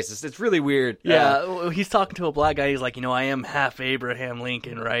kind of racist. It's really weird. Yeah, he's talking to a black guy. He's like, I am half Abraham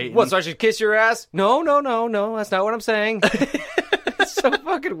Lincoln, right? What, so I should kiss your ass? No. That's not what I'm saying. It's so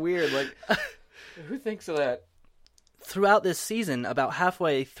fucking weird. Like, who thinks of that? Throughout this season, about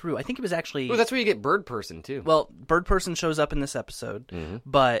halfway through, I think it was actually... Oh, that's where you get Bird Person, too. Well, Bird Person shows up in this episode,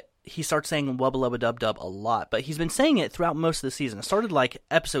 but he starts saying wubba lubba dub dub a lot, but he's been saying it throughout most of the season. It started like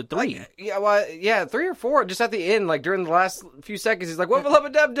episode 3. Yeah, 3 or 4, just at the end, like during the last few seconds, he's like, wubba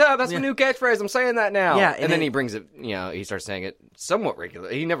lubba dub dub, that's my new catchphrase, I'm saying that now. Yeah, and then he brings it, he starts saying it somewhat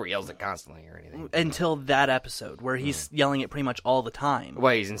regular. He never yells it constantly or anything. Until that episode, where he's yelling it pretty much all the time.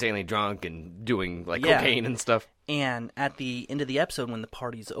 Well, he's insanely drunk and doing like cocaine and stuff. And at the end of the episode, when the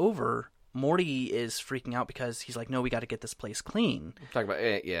party's over, Morty is freaking out because he's like, no, we got to get this place clean. Talk about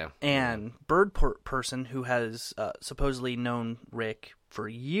it, yeah. And Bird Person, who has supposedly known Rick for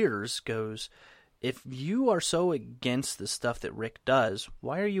years, goes, if you are so against the stuff that Rick does,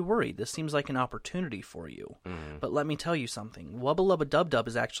 why are you worried? This seems like an opportunity for you. But let me tell you something. Wubba lubba dub dub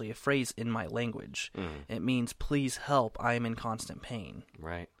is actually a phrase in my language. It means, please help, I am in constant pain.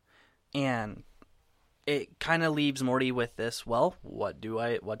 Right. And it kind of leaves Morty with this, well, what do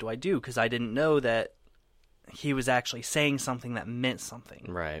I do? Because I didn't know that he was actually saying something that meant something.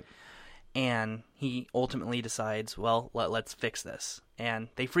 Right. and he ultimately decides, well, let's fix this, and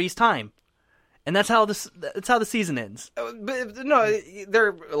they freeze time. And that's how the season ends. But no,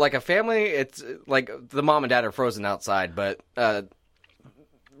 they're like a family. It's like the mom and dad are frozen outside, but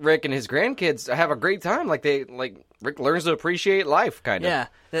Rick and his grandkids have a great time. Rick learns to appreciate life, kind of.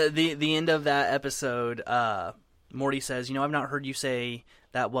 Yeah. The end of that episode, Morty says, I've not heard you say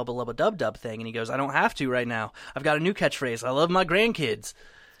that wubba lubba dub dub thing, and he goes, I don't have to right now. I've got a new catchphrase. I love my grandkids.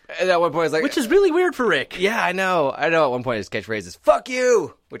 And at one point, it's like, which is really weird for Rick. Yeah, I know. At one point, his catchphrase is "fuck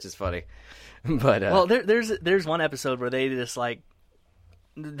you," which is funny. But well, there's one episode where they just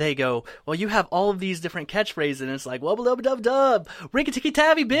they go, well, you have all of these different catchphrases, and it's like wubba dub dub dub, rickety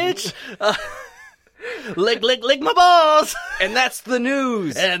tabby bitch, lick my balls, and that's the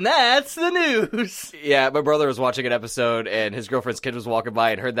news. Yeah, my brother was watching an episode, and his girlfriend's kid was walking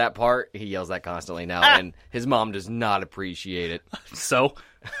by and heard that part. He yells that constantly now, and his mom does not appreciate it. So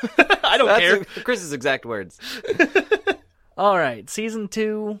I don't care. Chris's exact words. All right, season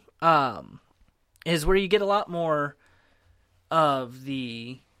 2. Is where you get a lot more of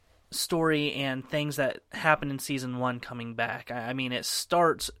the story and things that happened in season 1 coming back. I mean, it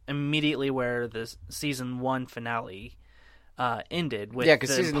starts immediately where the season 1 finale ended. With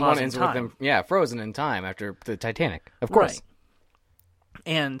because season 1 ends with them, frozen in time after the Titanic, of course. Right.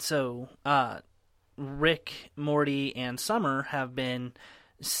 And so Rick, Morty, and Summer have been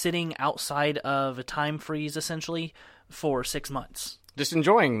sitting outside of a time freeze, essentially, for 6 months. Just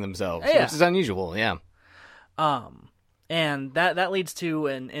enjoying themselves, which is unusual, yeah. And that leads to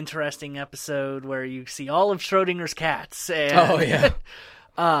an interesting episode where you see all of Schrodinger's cats. And,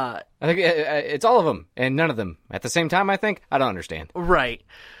 I think it's all of them and none of them at the same time, I think. I don't understand. Right.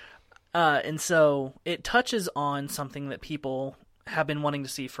 And so it touches on something that people have been wanting to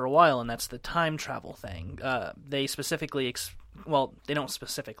see for a while, and that's the time travel thing. They specifically... they don't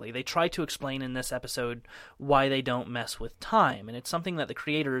specifically. They try to explain in this episode why they don't mess with time, and it's something that the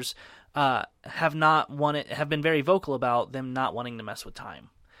creators have been very vocal about, them not wanting to mess with time.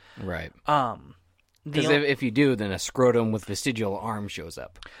 Right. Because if you do, then a scrotum with vestigial arm shows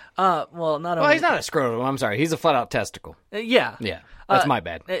up. He's not a scrotum. I'm sorry. He's a flat-out testicle. Yeah. That's my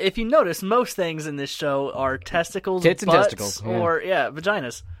bad. If you notice, most things in this show are testicles, tits, and butts, testicles, or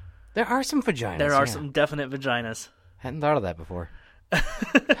vaginas. There are some vaginas. There are some definite vaginas. Hadn't thought of that before.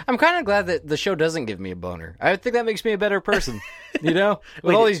 I'm kind of glad that the show doesn't give me a boner. I think that makes me a better person. With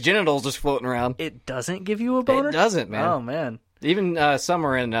all these genitals just floating around. It doesn't give you a boner? It doesn't, man. Oh, man. Even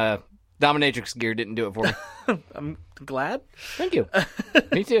Summer and Dominatrix gear didn't do it for me. I'm glad. Thank you.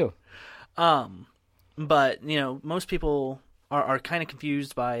 Me too. But, most people are kind of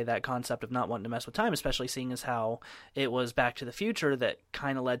confused by that concept of not wanting to mess with time, especially seeing as how it was Back to the Future that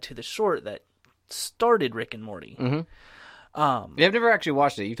kind of led to the short that started Rick and Morty. Mm-hmm. I've never actually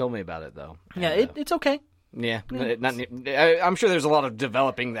watched it. You told me about it, though. Yeah, it's okay. Yeah. I'm sure there's a lot of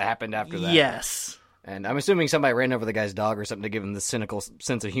developing that happened after that. Yes. And I'm assuming somebody ran over the guy's dog or something to give him the cynical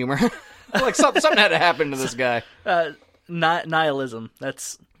sense of humor. Something had to happen to this guy. Nihilism.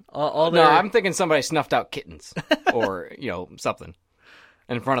 That's all No, I'm thinking somebody snuffed out kittens or, something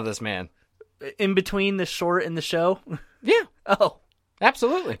in front of this man. In between the short and the show? Yeah. Oh.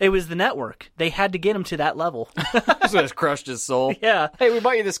 Absolutely. It was the network. They had to get him to that level. So it's crushed his soul. Yeah. Hey, we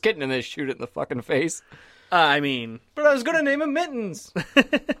bought you this kitten, and they shoot it in the fucking face. But I was going to name him Mittens.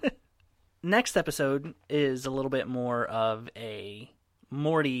 Next episode is a little bit more of a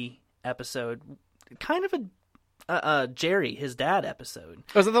Morty episode. Kind of a Jerry, his dad episode.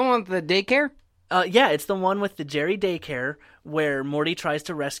 Was it the one with the daycare? Yeah, it's the one with the Jerry daycare where Morty tries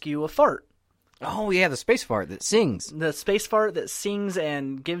to rescue a fart. Oh, yeah, the space fart that sings. The space fart that sings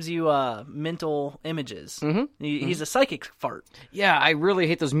and gives you mental images. Mm-hmm. He's a psychic fart. Yeah, I really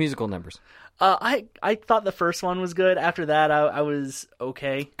hate those musical numbers. I thought the first one was good. After that, I was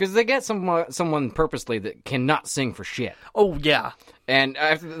okay. Because they get someone purposely that cannot sing for shit. Oh, yeah. And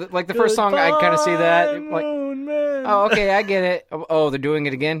the first song, I kind of see that. Moon Man. Oh, okay, I get it. Oh, they're doing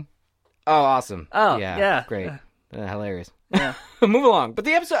it again? Oh, awesome. Oh, yeah. Great. Hilarious. Yeah. Move along. But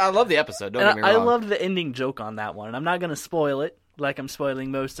the episode, I love the episode. Don't get me wrong. I loved the ending joke on that one. And I'm not going to spoil it like I'm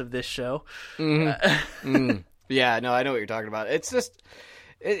spoiling most of this show. Mm-hmm. Yeah, no, I know what you're talking about. It's just,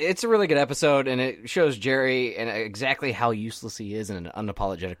 it's a really good episode, and it shows Jerry and exactly how useless he is in an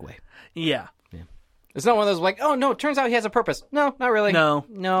unapologetic way. Yeah. It's not one of those oh no, it turns out he has a purpose. No, not really. No.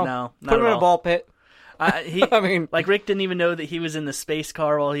 Put him in a ball pit. Rick didn't even know that he was in the space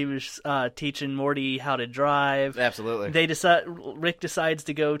car while he was teaching Morty how to drive. Absolutely. Rick decides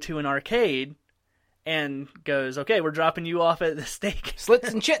to go to an arcade and goes, "Okay, we're dropping you off at the steak."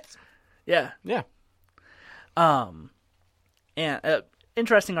 Slits and chits. Yeah. Yeah. And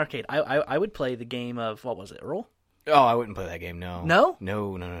interesting arcade. I would play the game of, what was it, Earl? Oh, I wouldn't play that game, no. No?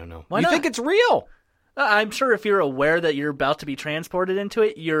 No. Why you not? think it's real? I'm sure if you're aware that you're about to be transported into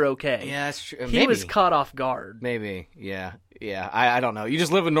it, you're okay. Yeah, that's true. He was caught off guard. Maybe, yeah. I don't know. You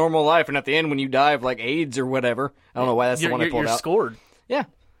just live a normal life, and at the end, when you die of, like, AIDS or whatever, I don't know why that's the one I pulled out. You're scored. Yeah.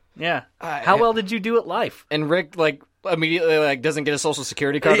 Yeah. How well did you do at life? And Rick, like, immediately, like, doesn't get a social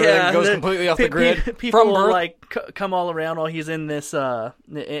security card, like, goes completely off the grid. People from will, birth. like, come all around while he's in this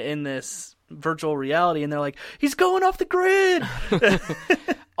virtual reality, and they're like, he's going off the grid!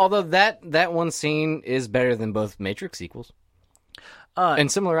 Although that one scene is better than both Matrix sequels.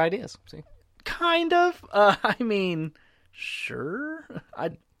 And similar ideas. See? Kind of. I mean, sure.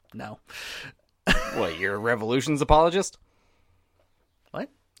 No. What, you're a Revolutions apologist? What?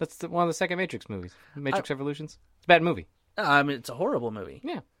 That's one of the second Matrix movies. Matrix Revolutions. It's a bad movie. I mean, it's a horrible movie.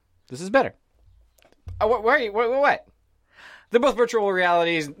 Yeah. This is better. What? They're both virtual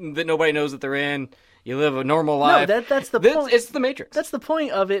realities that nobody knows that they're in. You live a normal life. No, that's the point. It's the Matrix. That's the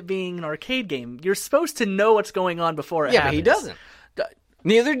point of it being an arcade game. You're supposed to know what's going on before it happens. Yeah, but he doesn't.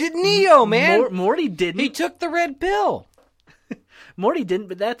 Neither did Neo, man. Morty didn't. He took the red pill. Morty didn't,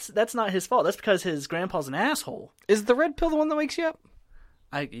 but that's not his fault. That's because his grandpa's an asshole. Is the red pill the one that wakes you up?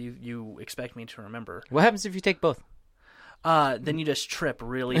 You expect me to remember. What happens if you take both? Then you just trip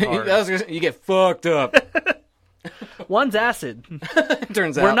really hard. You get fucked up. One's acid.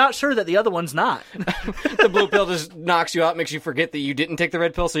 Turns out. We're not sure that the other one's not. The blue pill just knocks you out, makes you forget that you didn't take the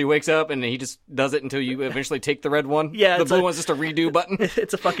red pill, so he wakes up and he just does it until you eventually take the red one. Yeah, the blue one's just a redo button.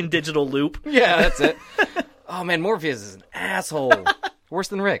 It's a fucking digital loop. Yeah, that's it. Oh man, Morpheus is an asshole. Worse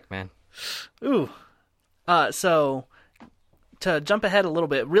than Rick, man. Ooh. So to jump ahead a little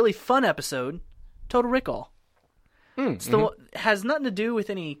bit, really fun episode, Total Recall. Has nothing to do with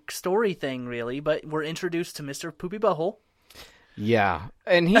any story thing, really, but we're introduced to Mr. Poopy Butthole. Yeah,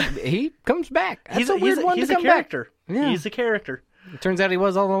 and he comes back. That's He's a weird one to come a character. Back. Yeah. He's a character. It turns out he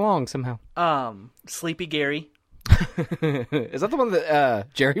was all along somehow. Sleepy Gary. Is that the one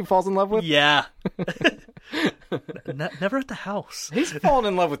that Jerry falls in love with? Yeah. Never at the house. He's fallen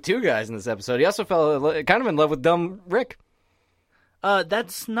in love with two guys in this episode. He also fell kind of in love with dumb Rick.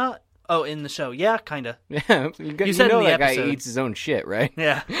 That's not... Oh, in the show. Yeah, kind of. Yeah, you said know in the that episode. Guy eats his own shit, right?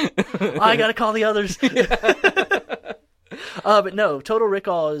 Yeah. I gotta call the others. But no, Total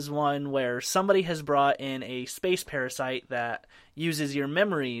Recall is one where somebody has brought in a space parasite that uses your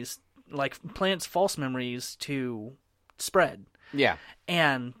memories, like plants false memories, to spread. Yeah.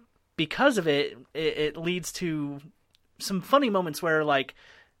 And because of it, it leads to some funny moments where, like,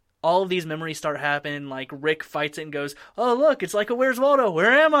 all of these memories start happening, like Rick fights it and goes, "Oh, look, it's like a Where's Waldo?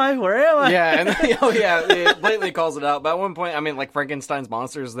 Where am I? Where am I?" Yeah, and it blatantly calls it out. But at one point, I mean, like Frankenstein's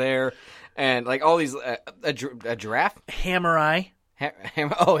monster's there, and like all these a giraffe, Hammer Eye,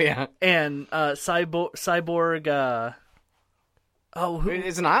 oh yeah, and cyborg. It's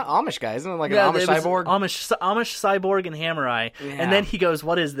an Amish guy, isn't it? Like an Amish cyborg, Amish cyborg and Hammer Eye, yeah. And then he goes,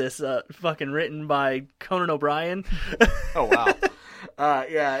 "What is this? Fucking written by Conan O'Brien?" Oh wow.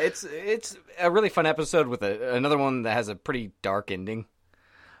 Yeah, it's a really fun episode with another one that has a pretty dark ending.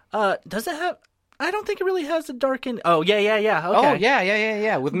 Does it have? I don't think it really has a dark ending. Oh yeah. Okay. Oh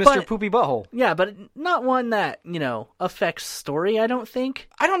yeah. With Mr. Poopy Butthole. Yeah, but not one that affects story. I don't think.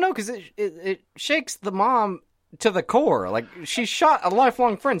 I don't know because it shakes the mom to the core. Like she shot a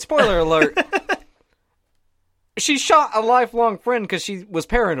lifelong friend. Spoiler alert. She shot a lifelong friend because she was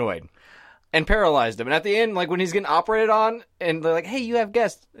paranoid. And paralyzed him. And at the end, like, when he's getting operated on, and they're like, "Hey, you have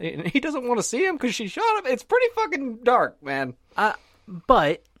guests," and he doesn't want to see him because she shot him. It's pretty fucking dark, man.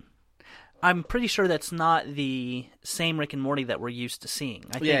 But I'm pretty sure that's not the same Rick and Morty that we're used to seeing.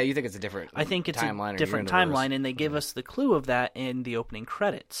 You think it's a different I think it's timeline a different timeline, and they give us the clue of that in the opening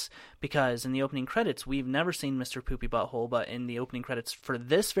credits. Because in the opening credits, we've never seen Mr. Poopy Butthole, but in the opening credits for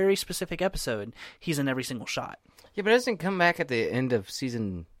this very specific episode, he's in every single shot. Yeah, but it doesn't come back at the end of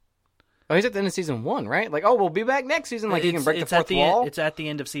season... Oh, he's at the end of season 1, right? Like, we'll be back next season. Like, he can break the fourth wall? It's at the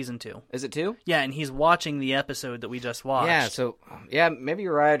end of season 2. Is it 2? Yeah, and he's watching the episode that we just watched. Yeah, so, maybe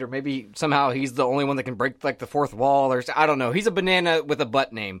you're right, or maybe somehow he's the only one that can break, like, the fourth wall, or I don't know. He's a banana with a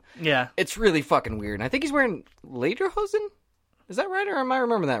butt name. Yeah. It's really fucking weird. And I think he's wearing lederhosen? Is that right, or am I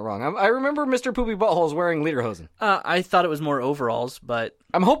remembering that wrong? I remember Mr. Poopy Butthole is wearing lederhosen. I thought it was more overalls, but...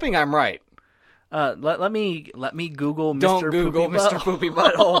 I'm hoping I'm right. Let me Google Mr. Don't Google Poopy Mr. Poopy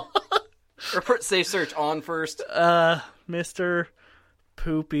Butthole. Or put safe search on first. Mr.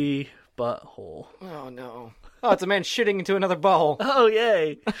 Poopy Butthole. Oh, no. Oh, it's a man shitting into another butthole. Oh,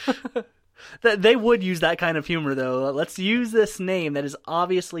 yay. They would use that kind of humor, though. Let's use this name that is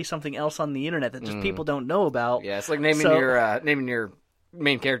obviously something else on the internet that just people don't know about. Yeah, it's like naming your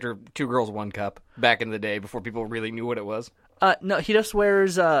main character, 2 Girls, 1 Cup, back in the day before people really knew what it was. No, he just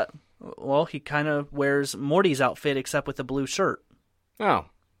wears, he kind of wears Morty's outfit except with a blue shirt. Oh,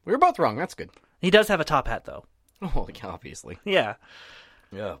 we were both wrong. That's good. He does have a top hat, though. Oh, obviously. Yeah.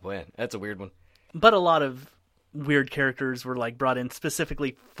 Oh, man, that's a weird one. But a lot of weird characters were, like, brought in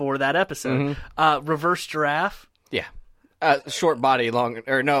specifically for that episode. Reverse Giraffe. Yeah. Short body, long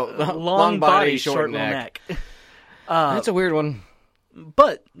long body, short neck. That's a weird one.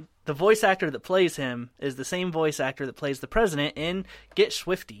 But the voice actor that plays him is the same voice actor that plays the president in Get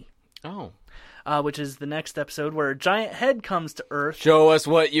Swifty. Oh. Which is the next episode where a giant head comes to Earth. Show us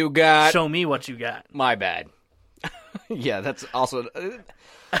what you got. Show me what you got. My bad. Yeah, that's also...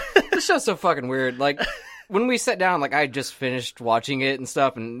 This show's so fucking weird. Like, when we sat down, like, I had just finished watching it and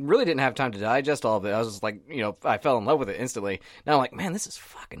stuff and really didn't have time to digest all of it. I was just like, I fell in love with it instantly. Now I'm like, man, this is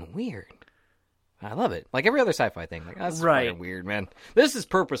fucking weird. I love it. Like every other sci-fi thing. Like, that's fucking weird, man. This is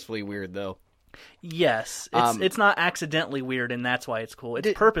purposefully weird, though. Yes. It's not accidentally weird, and that's why it's cool.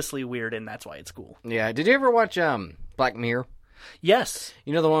 It's purposely weird, and that's why it's cool. Yeah. Did you ever watch Black Mirror? Yes.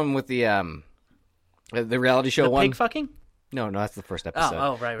 You know the one with the reality show one? Pig fucking? No, that's the first episode.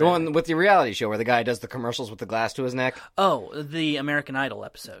 Oh, right. The one with the reality show where the guy does the commercials with the glass to his neck. Oh, the American Idol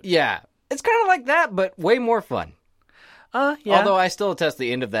episode. Yeah. It's kind of like that, but way more fun. Yeah. Although I still attest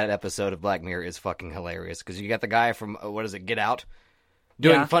the end of that episode of Black Mirror is fucking hilarious, because you got the guy from, Get Out,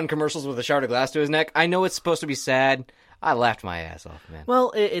 doing fun commercials with a shard of glass to his neck. I know it's supposed to be sad. I laughed my ass off, man.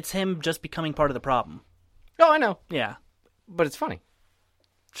 Well, it's him just becoming part of the problem. Oh, I know. Yeah. But it's funny.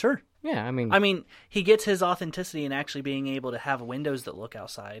 Sure. Yeah, I mean, he gets his authenticity in actually being able to have windows that look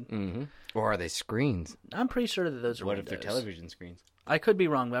outside. Mm-hmm. Or are they screens? I'm pretty sure that those are windows. What if they're television screens? I could be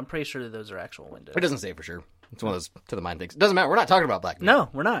wrong, but I'm pretty sure that those are actual windows. It doesn't say for sure. It's one of those to the mind things. It doesn't matter. We're not talking about Black Mirror. No,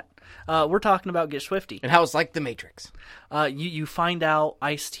 we're not. We're talking about Get Swifty. And how it's like The Matrix. You find out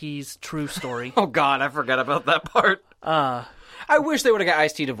Ice-T's true story. Oh, God, I forgot about that part. I wish they would have got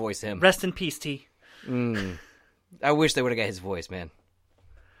Ice-T to voice him. Rest in peace, T. I wish they would have got his voice, man.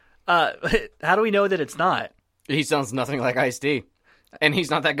 How do we know that it's not? He sounds nothing like Ice-T. And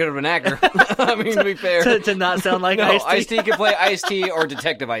he's not that good of an actor. I mean, to be fair. to not sound like no, Ice-T? Ice-T can play Ice-T or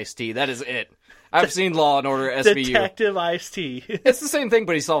Detective Ice-T. That is it. I've seen Law and Order SVU. Detective Ice-T. It's the same thing,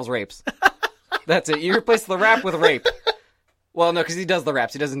 but he solves rapes. That's it. You replace the rap with rape. Well, no, because he does the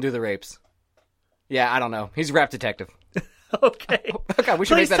raps. He doesn't do the rapes. Yeah, I don't know. He's a rap detective. Okay. Oh, God, we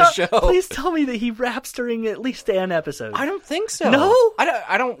should make that a show. Please tell me that he raps during at least an episode. I don't think so. No?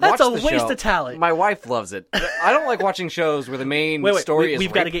 I don't watch the show. That's a waste of talent. My wife loves it. I don't like watching shows where the main story is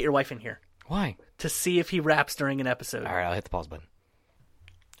We've got to get your wife in here. Why? To see if he raps during an episode. All right, I'll hit the pause button.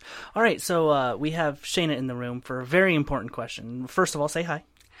 All right, so we have Shayna in the room for a very important question. First of all, say hi.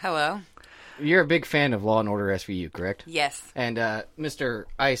 Hello. You're a big fan of Law and Order SVU, correct? Yes. And Mr.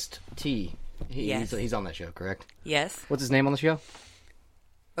 Iced-T, yes. he's on that show, correct? Yes. What's his name on the show?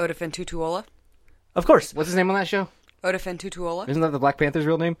 Odafen Tutuola. Of course. What's his name on that show? Odafen Tutuola. Isn't that the Black Panther's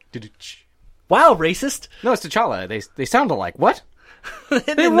real name? Wow, racist. No, it's T'Challa. They sound alike. What?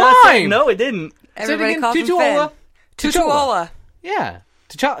 They rhyme. No, it didn't. Everybody calls him Finn. Tutuola. Yeah.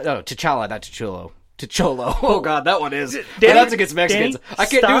 T'Challa. No, T'Challa, not T'Cholo. T'Cholo. Oh, God, that one is. That's against Mexicans. Danny, I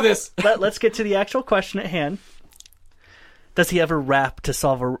can't do this. Let's get to the actual question at hand. Does he ever rap to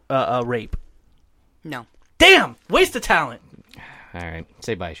solve a rape? No. Damn! Waste of talent. All right.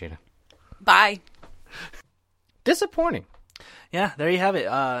 Say bye, Shayna. Bye. Disappointing. Yeah, there you have it.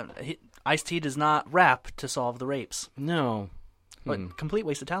 Ice-T does not rap to solve the rapes. No. But complete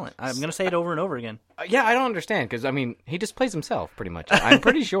waste of talent. I'm going to say it over and over again. Yeah, I don't understand, because, I mean, he just plays himself, pretty much. I'm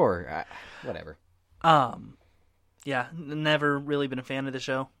pretty sure. Whatever. Yeah, never really been a fan of the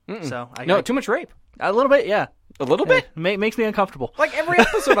show. So too much rape. A little bit, yeah. A little bit? Makes me uncomfortable. Like every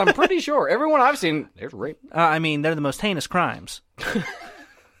episode, I'm pretty sure. Everyone I've seen, there's rape. I mean, they're the most heinous crimes.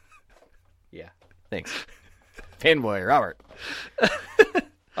 Yeah, thanks. Fanboy, Robert.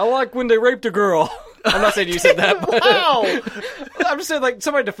 I like when they raped a girl. I'm not saying you said that, but wow! I'm just saying, like,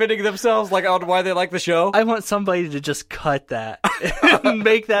 somebody defending themselves, like, on why they like the show. I want somebody to just cut that and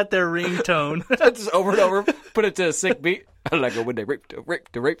make that their ringtone. Just over and over, put it to a sick beat. I like it when they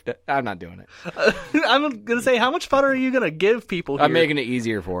rape. I'm not doing it. I'm going to say, how much fun are you going to give people here? I'm making it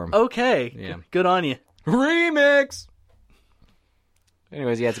easier for them. Okay. Yeah. Good on you. Remix!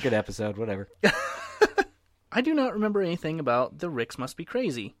 Anyways, yeah, it's a good episode. Whatever. I do not remember anything about The Ricks Must Be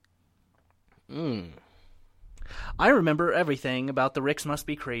Crazy. I remember everything about The Ricks Must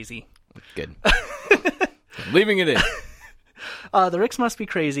Be Crazy. Good. Leaving it in. The Ricks Must Be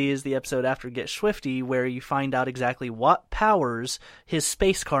Crazy is the episode after Get Swifty where you find out exactly what powers his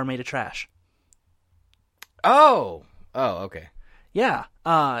space car made of trash. Oh, okay. Yeah.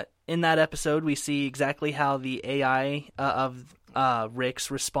 In that episode, we see exactly how the AI of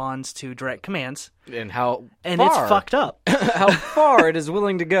Rick's responds to direct commands. And it's fucked up. How far it is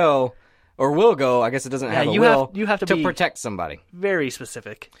willing to go, or will go, I guess it doesn't have a will, you have to be protect somebody. Very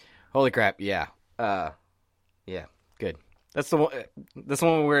specific. Holy crap, yeah. Yeah, good. That's the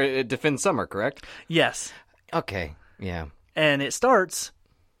one where it defends Summer, correct? Yes. Okay, yeah. And it starts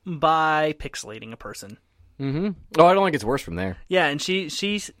by pixelating a person. Mm-hmm. Oh, I don't think it's worse from there. Yeah, and she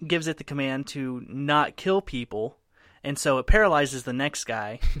gives it the command to not kill people, and so it paralyzes the next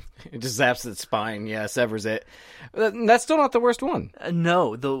guy. It just zaps its spine, severs it. That's still not the worst one.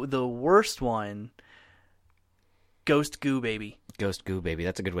 No, the worst one, Ghost Goo Baby. Ghost Goo Baby,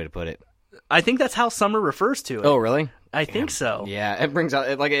 that's a good way to put it. I think that's how Summer refers to it. Oh, really? I think so. Yeah, it brings out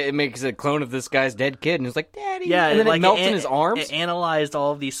it makes a clone of this guy's dead kid, and it's like, Daddy. Yeah, and then it melts in his arms. It analyzed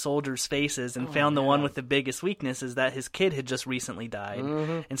all of these soldiers' faces and found the one with the biggest weakness is that his kid had just recently died,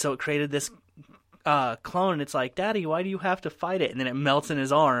 and so it created this clone. And it's like, Daddy, why do you have to fight it? And then it melts in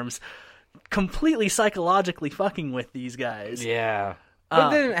his arms, completely psychologically fucking with these guys. Yeah, but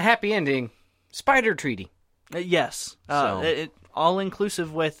then a happy ending, spider treaty. Yes, it all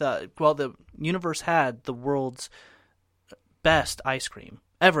inclusive with the universe had the world's best ice cream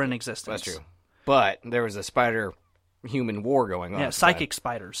ever in existence. That's true. But there was a spider-human war going on. Yeah, psychic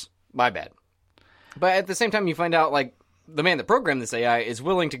spiders. My bad. But at the same time, you find out, like, the man that programmed this AI is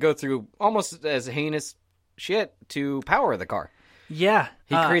willing to go through almost as heinous shit to power the car. Yeah.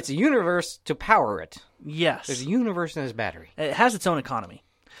 He creates a universe to power it. Yes. There's a universe in his battery. It has its own economy.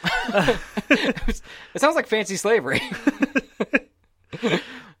 It sounds like fancy slavery.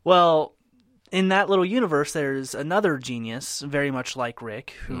 Well, in that little universe, there's another genius, very much like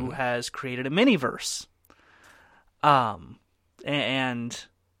Rick, who has created a miniverse. And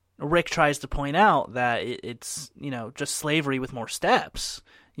Rick tries to point out that it's, just slavery with more steps.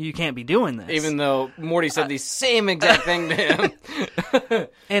 You can't be doing this. Even though Morty said the same exact thing to him.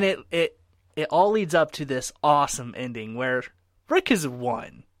 And it all leads up to this awesome ending where Rick has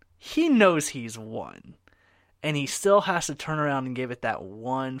won. He knows he's won. And he still has to turn around and give it that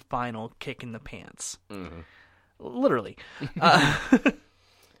one final kick in the pants. Mm-hmm. Literally.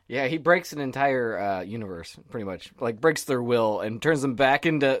 Yeah, he breaks an entire universe, pretty much. Like, breaks their will and turns them back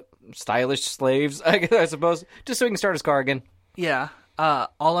into stylish slaves, I suppose, just so he can start his car again. Yeah.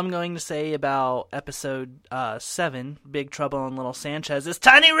 All I'm going to say about episode 7, Big Trouble in Little Sanchez, is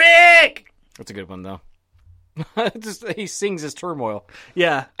Tiny Rick! That's a good one, though. He sings his turmoil.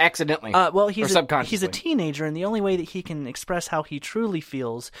 Yeah. Accidentally. Well, he's subconsciously. He's a teenager, and the only way that he can express how he truly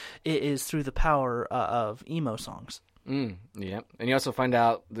feels is through the power of emo songs. Yeah. And you also find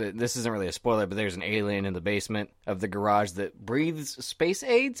out that this isn't really a spoiler, but there's an alien in the basement of the garage that breathes space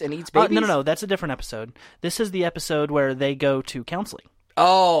aids and eats babies? No. That's a different episode. This is the episode where they go to counseling.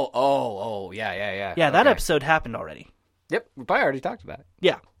 Oh. Yeah. Yeah, that episode happened already. Yep, we probably already talked about it.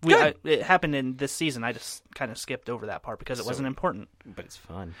 Yeah, it happened in this season. I just kind of skipped over that part because it wasn't important. But it's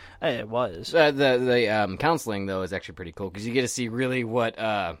fun. It was. The counseling, though, is actually pretty cool because you get to see really what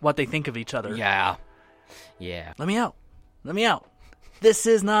they think of each other. Yeah. Let me out. This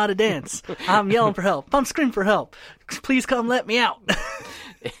is not a dance. I'm yelling for help. I'm screaming for help. Please come let me out.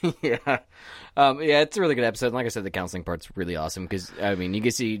 Yeah. It's a really good episode. And like I said, the counseling part's really awesome because, you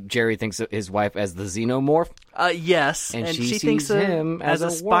can see Jerry thinks of his wife as the xenos. Yes. And she thinks of him as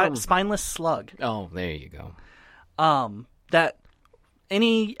a spineless slug. Oh, there you go. That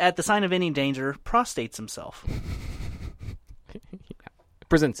at the sign of any danger, prostrates himself.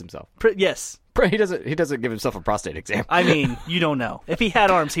 Presents himself. Yes. He doesn't give himself a prostate exam. You don't know. If he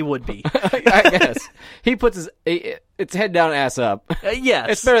had arms, he would be. I guess. He puts it's head down, ass up. Yes.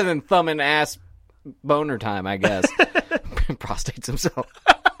 It's better than thumb and ass boner time, I guess. Prostates himself.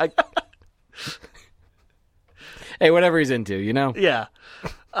 Hey, whatever he's into, Yeah.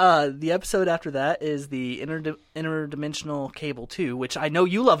 The episode after that is the Interdimensional Cable 2, which I know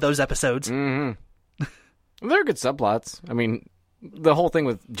you love those episodes. Mm-hmm. They're good subplots. The whole thing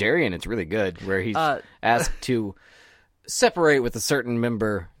with Jerry and it's really good, where he's asked to separate with a certain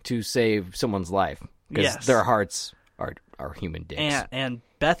member to save someone's life because their hearts are human dicks. And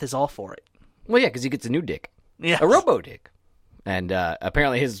Beth is all for it. Well, yeah, because he gets a new dick, a robo dick, and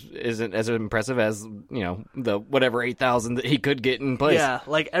apparently his isn't as impressive as the whatever 8,000 that he could get in place. Yeah,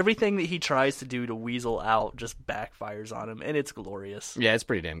 like everything that he tries to do to weasel out just backfires on him, and it's glorious. Yeah, it's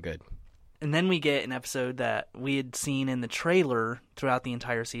pretty damn good. And then we get an episode that we had seen in the trailer throughout the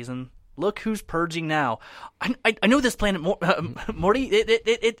entire season. Look who's purging now. I know this planet, Morty.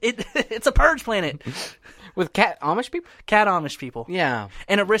 It's a purge planet. With cat Amish people? Cat Amish people. Yeah.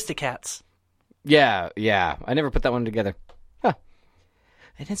 And Aristocats. Yeah. I never put that one together. Huh.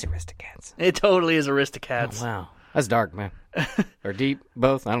 It is Aristocats. It totally is Aristocats. Oh, wow. That's dark, man. Or deep,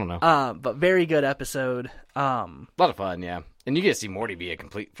 both. I don't know. But very good episode. A lot of fun, yeah. And you get to see Morty be a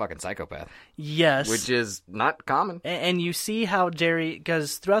complete fucking psychopath. Yes. Which is not common. And you see how Jerry,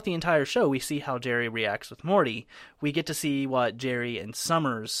 because throughout the entire show, we see how Jerry reacts with Morty. We get to see what Jerry and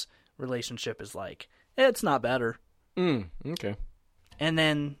Summer's relationship is like. It's not better. Okay. And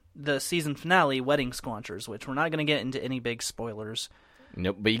then the season finale, Wedding Squanchers, which we're not going to get into any big spoilers.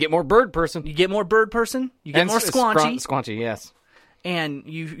 Nope, but you get more bird person. You get more bird person. You get more Squanchy. Squanchy, yes. And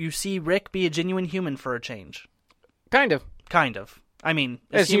you see Rick be a genuine human for a change. Kind of. I mean,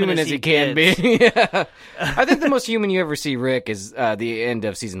 as human as he can be. Yeah. I think the most human you ever see Rick is the end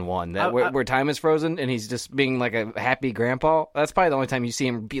of season 1, where time is frozen and he's just being like a happy grandpa. That's probably the only time you see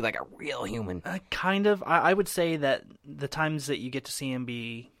him be like a real human. Kind of. I would say that the times that you get to see him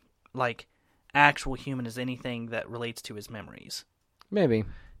be like actual human is anything that relates to his memories. Maybe.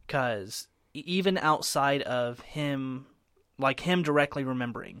 Because even outside of him, like him directly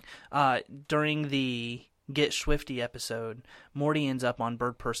remembering, during the Get Swifty episode, Morty ends up on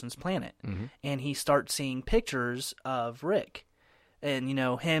Bird Person's planet, and he starts seeing pictures of Rick. And, you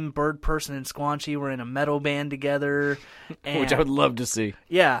know, him, Bird Person, and Squanchy were in a metal band together. And, which I would love to see.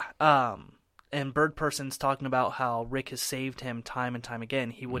 Yeah. And Bird Person's talking about how Rick has saved him time and time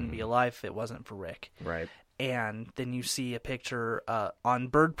again. He wouldn't be alive if it wasn't for Rick. Right. And then you see a picture on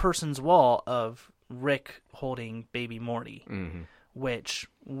Bird Person's wall of Rick holding baby Morty, which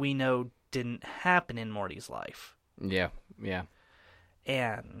we know didn't happen in Morty's life. Yeah.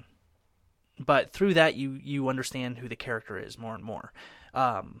 But through that, you understand who the character is more and more.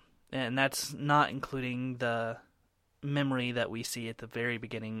 And that's not including the memory that we see at the very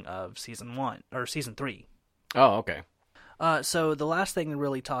beginning of season 3. Oh, okay. So the last thing to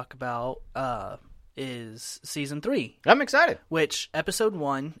really talk about is season 3. I'm excited. Which episode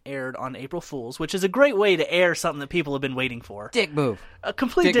 1 aired on April Fool's, which is a great way to air something that people have been waiting for. Dick move. A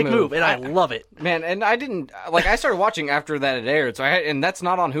complete dick move, and I love it. Man, and I didn't, I started watching after that it aired, and that's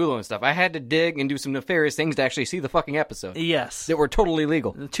not on Hulu and stuff. I had to dig and do some nefarious things to actually see the fucking episode. Yes. That were totally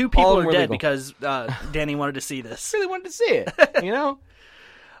legal. The 2 people are dead because Danny wanted to see this. Really wanted to see it, you know?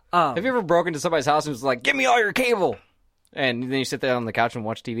 Have you ever broken into somebody's house and was like, give me all your cable? And then you sit there on the couch and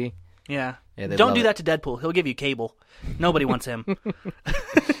watch TV? Yeah. Don't do that to Deadpool. He'll give you cable. Nobody wants him.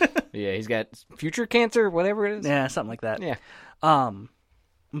 Yeah, he's got future cancer, whatever it is. Yeah, something like that. Yeah.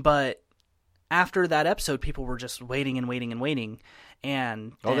 But after that episode, people were just waiting and waiting and waiting.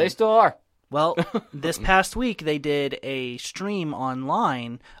 And they still are. Well, this past week, they did a stream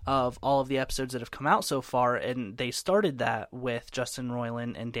online of all of the episodes that have come out so far, and they started that with Justin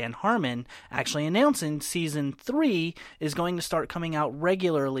Roiland and Dan Harmon actually announcing Season 3 is going to start coming out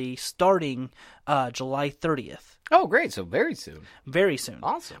regularly starting July 30th. Oh, great. So very soon. Very soon.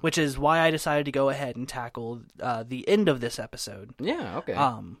 Awesome. Which is why I decided to go ahead and tackle the end of this episode. Yeah, okay.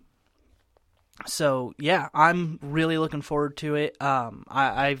 So, yeah, I'm really looking forward to it.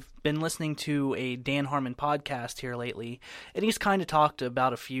 I've been listening to a Dan Harmon podcast here lately, and he's kind of talked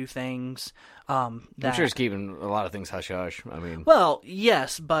about a few things. I'm sure he's keeping a lot of things hush-hush. I mean... Well,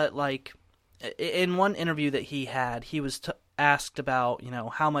 yes, but, like, in one interview that he had, he was asked about, you know,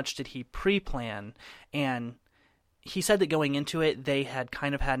 how much did he pre-plan, and he said that going into it, they had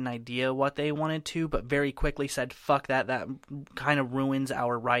kind of had an idea what they wanted to, but very quickly said, fuck that kind of ruins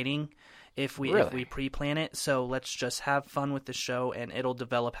our writing. If we pre-plan it, so let's just have fun with the show, and it'll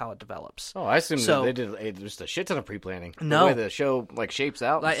develop how it develops. Oh, I assume they did just a shit ton of pre-planning. No, the way the show shapes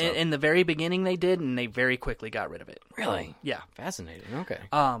out. In the very beginning, they did, and they very quickly got rid of it. Really? Yeah. Fascinating. Okay.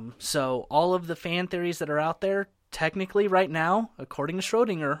 So all of the fan theories that are out there, technically, right now, according to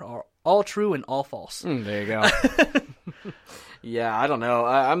Schrodinger, are all true and all false. There you go. Yeah, I don't know.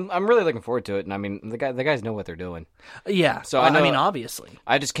 I'm really looking forward to it, and I mean, the guys know what they're doing. Yeah, so I mean, obviously,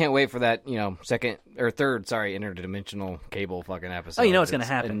 I just can't wait for that, third interdimensional cable fucking episode. Oh, you know it's going to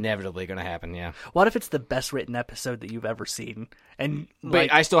happen. Inevitably going to happen. Yeah. What if it's the best written episode that you've ever seen? And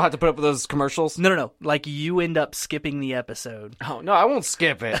wait, I still have to put up with those commercials? No. Like you end up skipping the episode. Oh no, I won't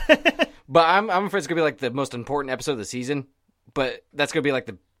skip it. But I'm afraid it's going to be like the most important episode of the season. But that's going to be like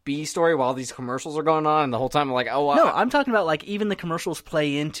the B story while these commercials are going on, and the whole time I'm like, oh, no, I'm talking about like even the commercials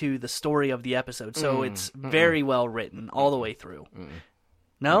play into the story of the episode, so it's very well written all the way through.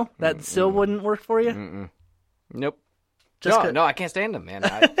 No, that still wouldn't work for you. Nope. No, I can't stand them, man.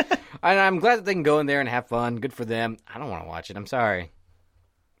 I'm glad that they can go in there and have fun. Good for them. I don't want to watch it. I'm sorry.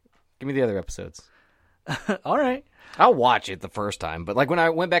 Give me the other episodes. All right. I'll watch it the first time, but like when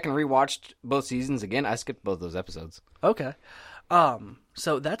I went back and rewatched both seasons again, I skipped both those episodes. Okay.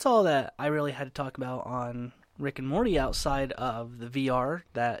 So that's all that I really had to talk about on Rick and Morty outside of the VR.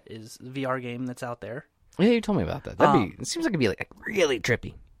 That is the VR game that's out there. Yeah, you told me about that. It seems like it'd be like really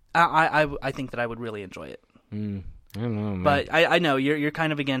trippy. I think that I would really enjoy it. I don't know, man. But I know you're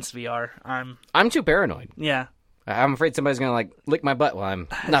kind of against VR. I'm too paranoid. Yeah. I'm afraid somebody's gonna like lick my butt while I'm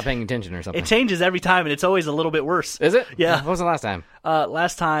not paying attention or something. It changes every time, and it's always a little bit worse. Is it? Yeah. What was the last time?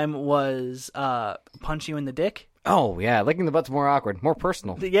 Last time was punch you in the dick. Oh yeah, licking the butt's more awkward, more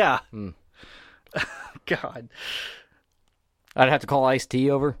personal. Yeah. God. I'd have to call Ice-T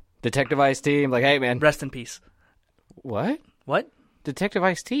over, Detective Ice-T. I'm like, hey man, Rest in peace. What? Detective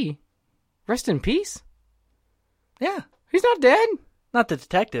Ice-T? Rest in peace? Yeah. He's not dead? Not the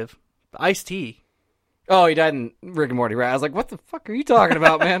detective. Ice-T. Oh, he died in Rick and Morty, right? I was like, what the fuck are you talking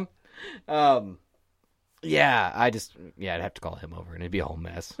about, man? Yeah, I'd have to call him over, and it'd be a whole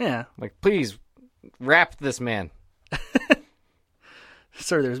mess. Yeah. Like, please, wrap this man.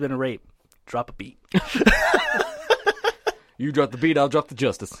 Sir, there's been a rape. Drop a beat. You drop the beat, I'll drop the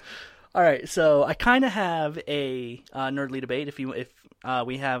justice. All right, so I kind of have a nerdly debate if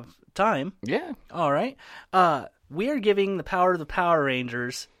we have time. Yeah. All right. We are giving the power of the Power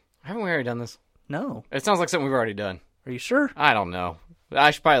Rangers. Haven't we already done this? No. It sounds like something we've already done. Are you sure? I don't know.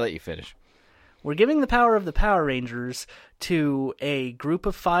 I should probably let you finish. We're giving the power of the Power Rangers to a group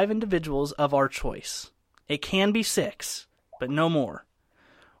of 5 individuals of our choice. It can be 6, but no more.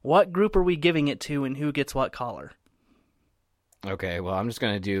 What group are we giving it to, and who gets what collar? Okay, well, I'm just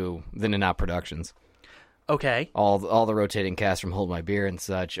going to do the Nanot Productions. Okay. All the rotating cast from Hold My Beer and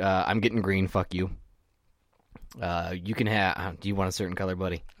such. I'm getting green, fuck you. You can have... do you want a certain color,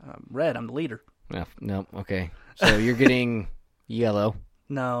 buddy? Red, I'm the leader. No, okay. So you're getting yellow.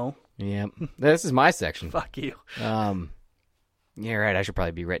 No. Yep. This is my section. Fuck you. Yeah, right, I should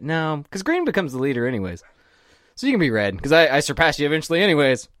probably be red. No, because green becomes the leader anyways. So you can be red, because I surpass you eventually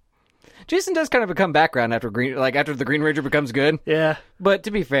anyways. Jason does kind of become background after the Green Ranger becomes good. Yeah. But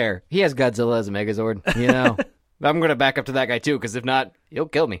to be fair, he has Godzilla as a Megazord, you know. I'm going to back up to that guy too, because if not, he'll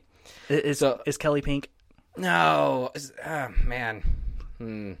kill me. Is Kelly pink? No.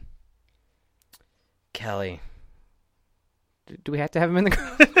 Man. Kelly. Do we have to have him in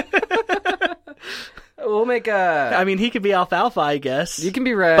the... We'll make a... I mean, he could be alfalfa, I guess. You can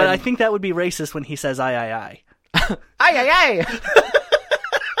be red. But I think that would be racist when he says I. Ay.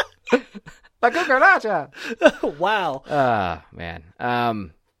 La cucaracha. Wow. Man.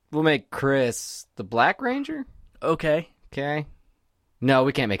 We'll make Chris the Black Ranger. Okay. No,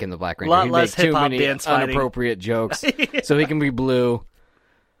 we can't make him the Black Ranger. Lot He'd less make too hip-hop many dance fighting. inappropriate jokes. Yeah. So he can be blue.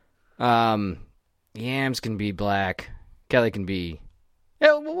 Yams can be black. Kelly can be...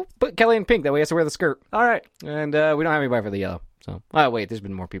 Yeah, we'll put Kelly in pink. That way he has to wear the skirt. All right. And we don't have anybody for the yellow. So, wait, there's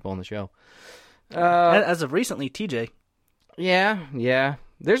been more people on the show. As of recently, TJ. Yeah.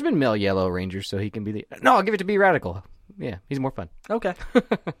 There's been male yellow rangers, so he can be the... No, I'll give it to B Radical. Yeah, he's more fun. Okay.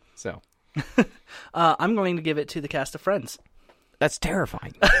 So. I'm going to give it to the cast of Friends. That's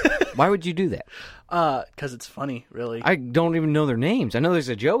terrifying. Why would you do that? Because it's funny, really. I don't even know their names. I know there's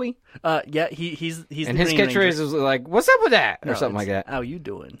a Joey. Yeah, he's and the his Green catchphrase Ranger. is like, "What's up with that?" or something like that. How you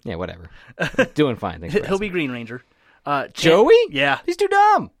doing? Yeah, whatever. Doing fine. Thanks. He'll be Green Ranger. Joey? Yeah. He's too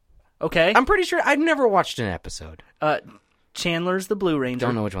dumb. Okay. I'm pretty sure I've never watched an episode. Chandler's the Blue Ranger.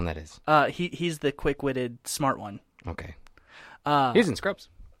 Don't know which one that is. He's the quick-witted, smart one. Okay. He's in Scrubs.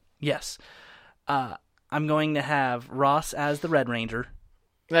 Yes. I'm going to have Ross as the Red Ranger.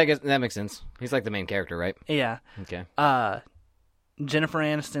 I guess that makes sense. He's like the main character, right? Yeah. Okay. Jennifer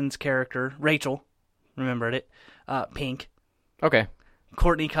Aniston's character, Rachel, remembered it, pink. Okay.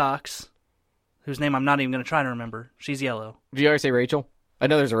 Courtney Cox, whose name I'm not even going to try to remember. She's yellow. Did you already say Rachel? I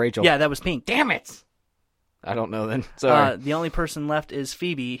know there's a Rachel. Yeah, that was pink. Damn it! I don't know then. Sorry. The only person left is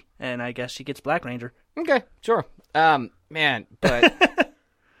Phoebe, and I guess she gets Black Ranger. Okay, sure. Man, but...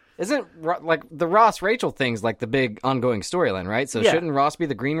 Isn't, like, the Ross-Rachel thing's, like, the big ongoing storyline, right? So shouldn't Ross be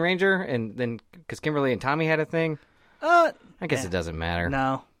the Green Ranger? And then, because Kimberly and Tommy had a thing? I guess it doesn't matter.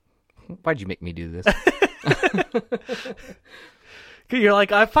 No. Why'd you make me do this? You're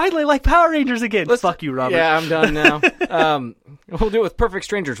like, I finally like Power Rangers again. Fuck you, Robert. Yeah, I'm done now. We'll do it with Perfect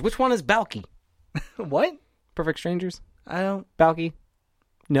Strangers. Which one is Balky? What? Perfect Strangers? I don't... Balky?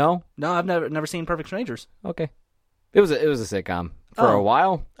 No? No, I've never seen Perfect Strangers. Okay. It was a sitcom. For a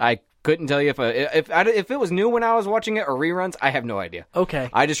while, I couldn't tell you if it was new when I was watching it or reruns. I have no idea. Okay.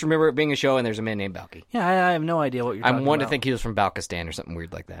 I just remember it being a show and there's a man named Balky. Yeah, I have no idea what you're talking about. I'm one to think he was from Balkistan or something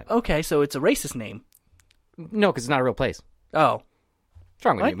weird like that. Okay, so it's a racist name. No, because it's not a real place. Oh. What's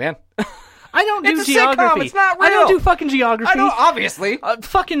wrong with you, man? I don't do It's a geography. sitcom. It's not real. I don't do fucking geography. I know, obviously.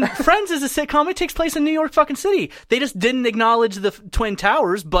 Fucking Friends is a sitcom. It takes place in New York fucking City. They just didn't acknowledge the Twin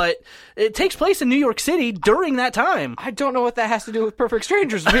Towers, but it takes place in New York City during that time. I don't know what that has to do with Perfect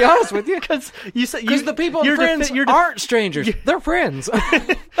Strangers, to be honest with you. Because the people in Friends aren't strangers. They're friends.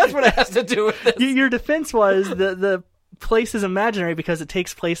 That's what it has to do with this. Your defense was the place is imaginary because it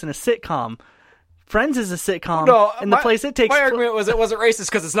takes place in a sitcom. Friends is a sitcom, and the place it takes... My argument was it wasn't racist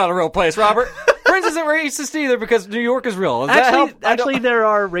because it's not a real place, Robert. Friends isn't racist either because New York is real. Does that help? Actually, there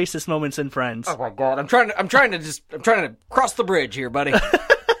are racist moments in Friends. Oh my God! I'm trying to cross the bridge here, buddy.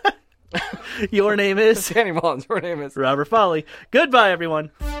 Your name is Danny Mullins. Your name is Robert Foley. Goodbye,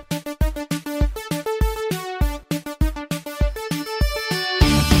 everyone.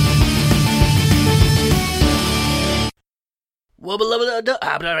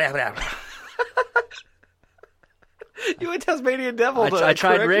 You went Tasmanian Devil. I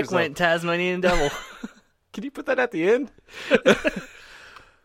tried. Rick went Tasmanian Devil. Can you put that at the end?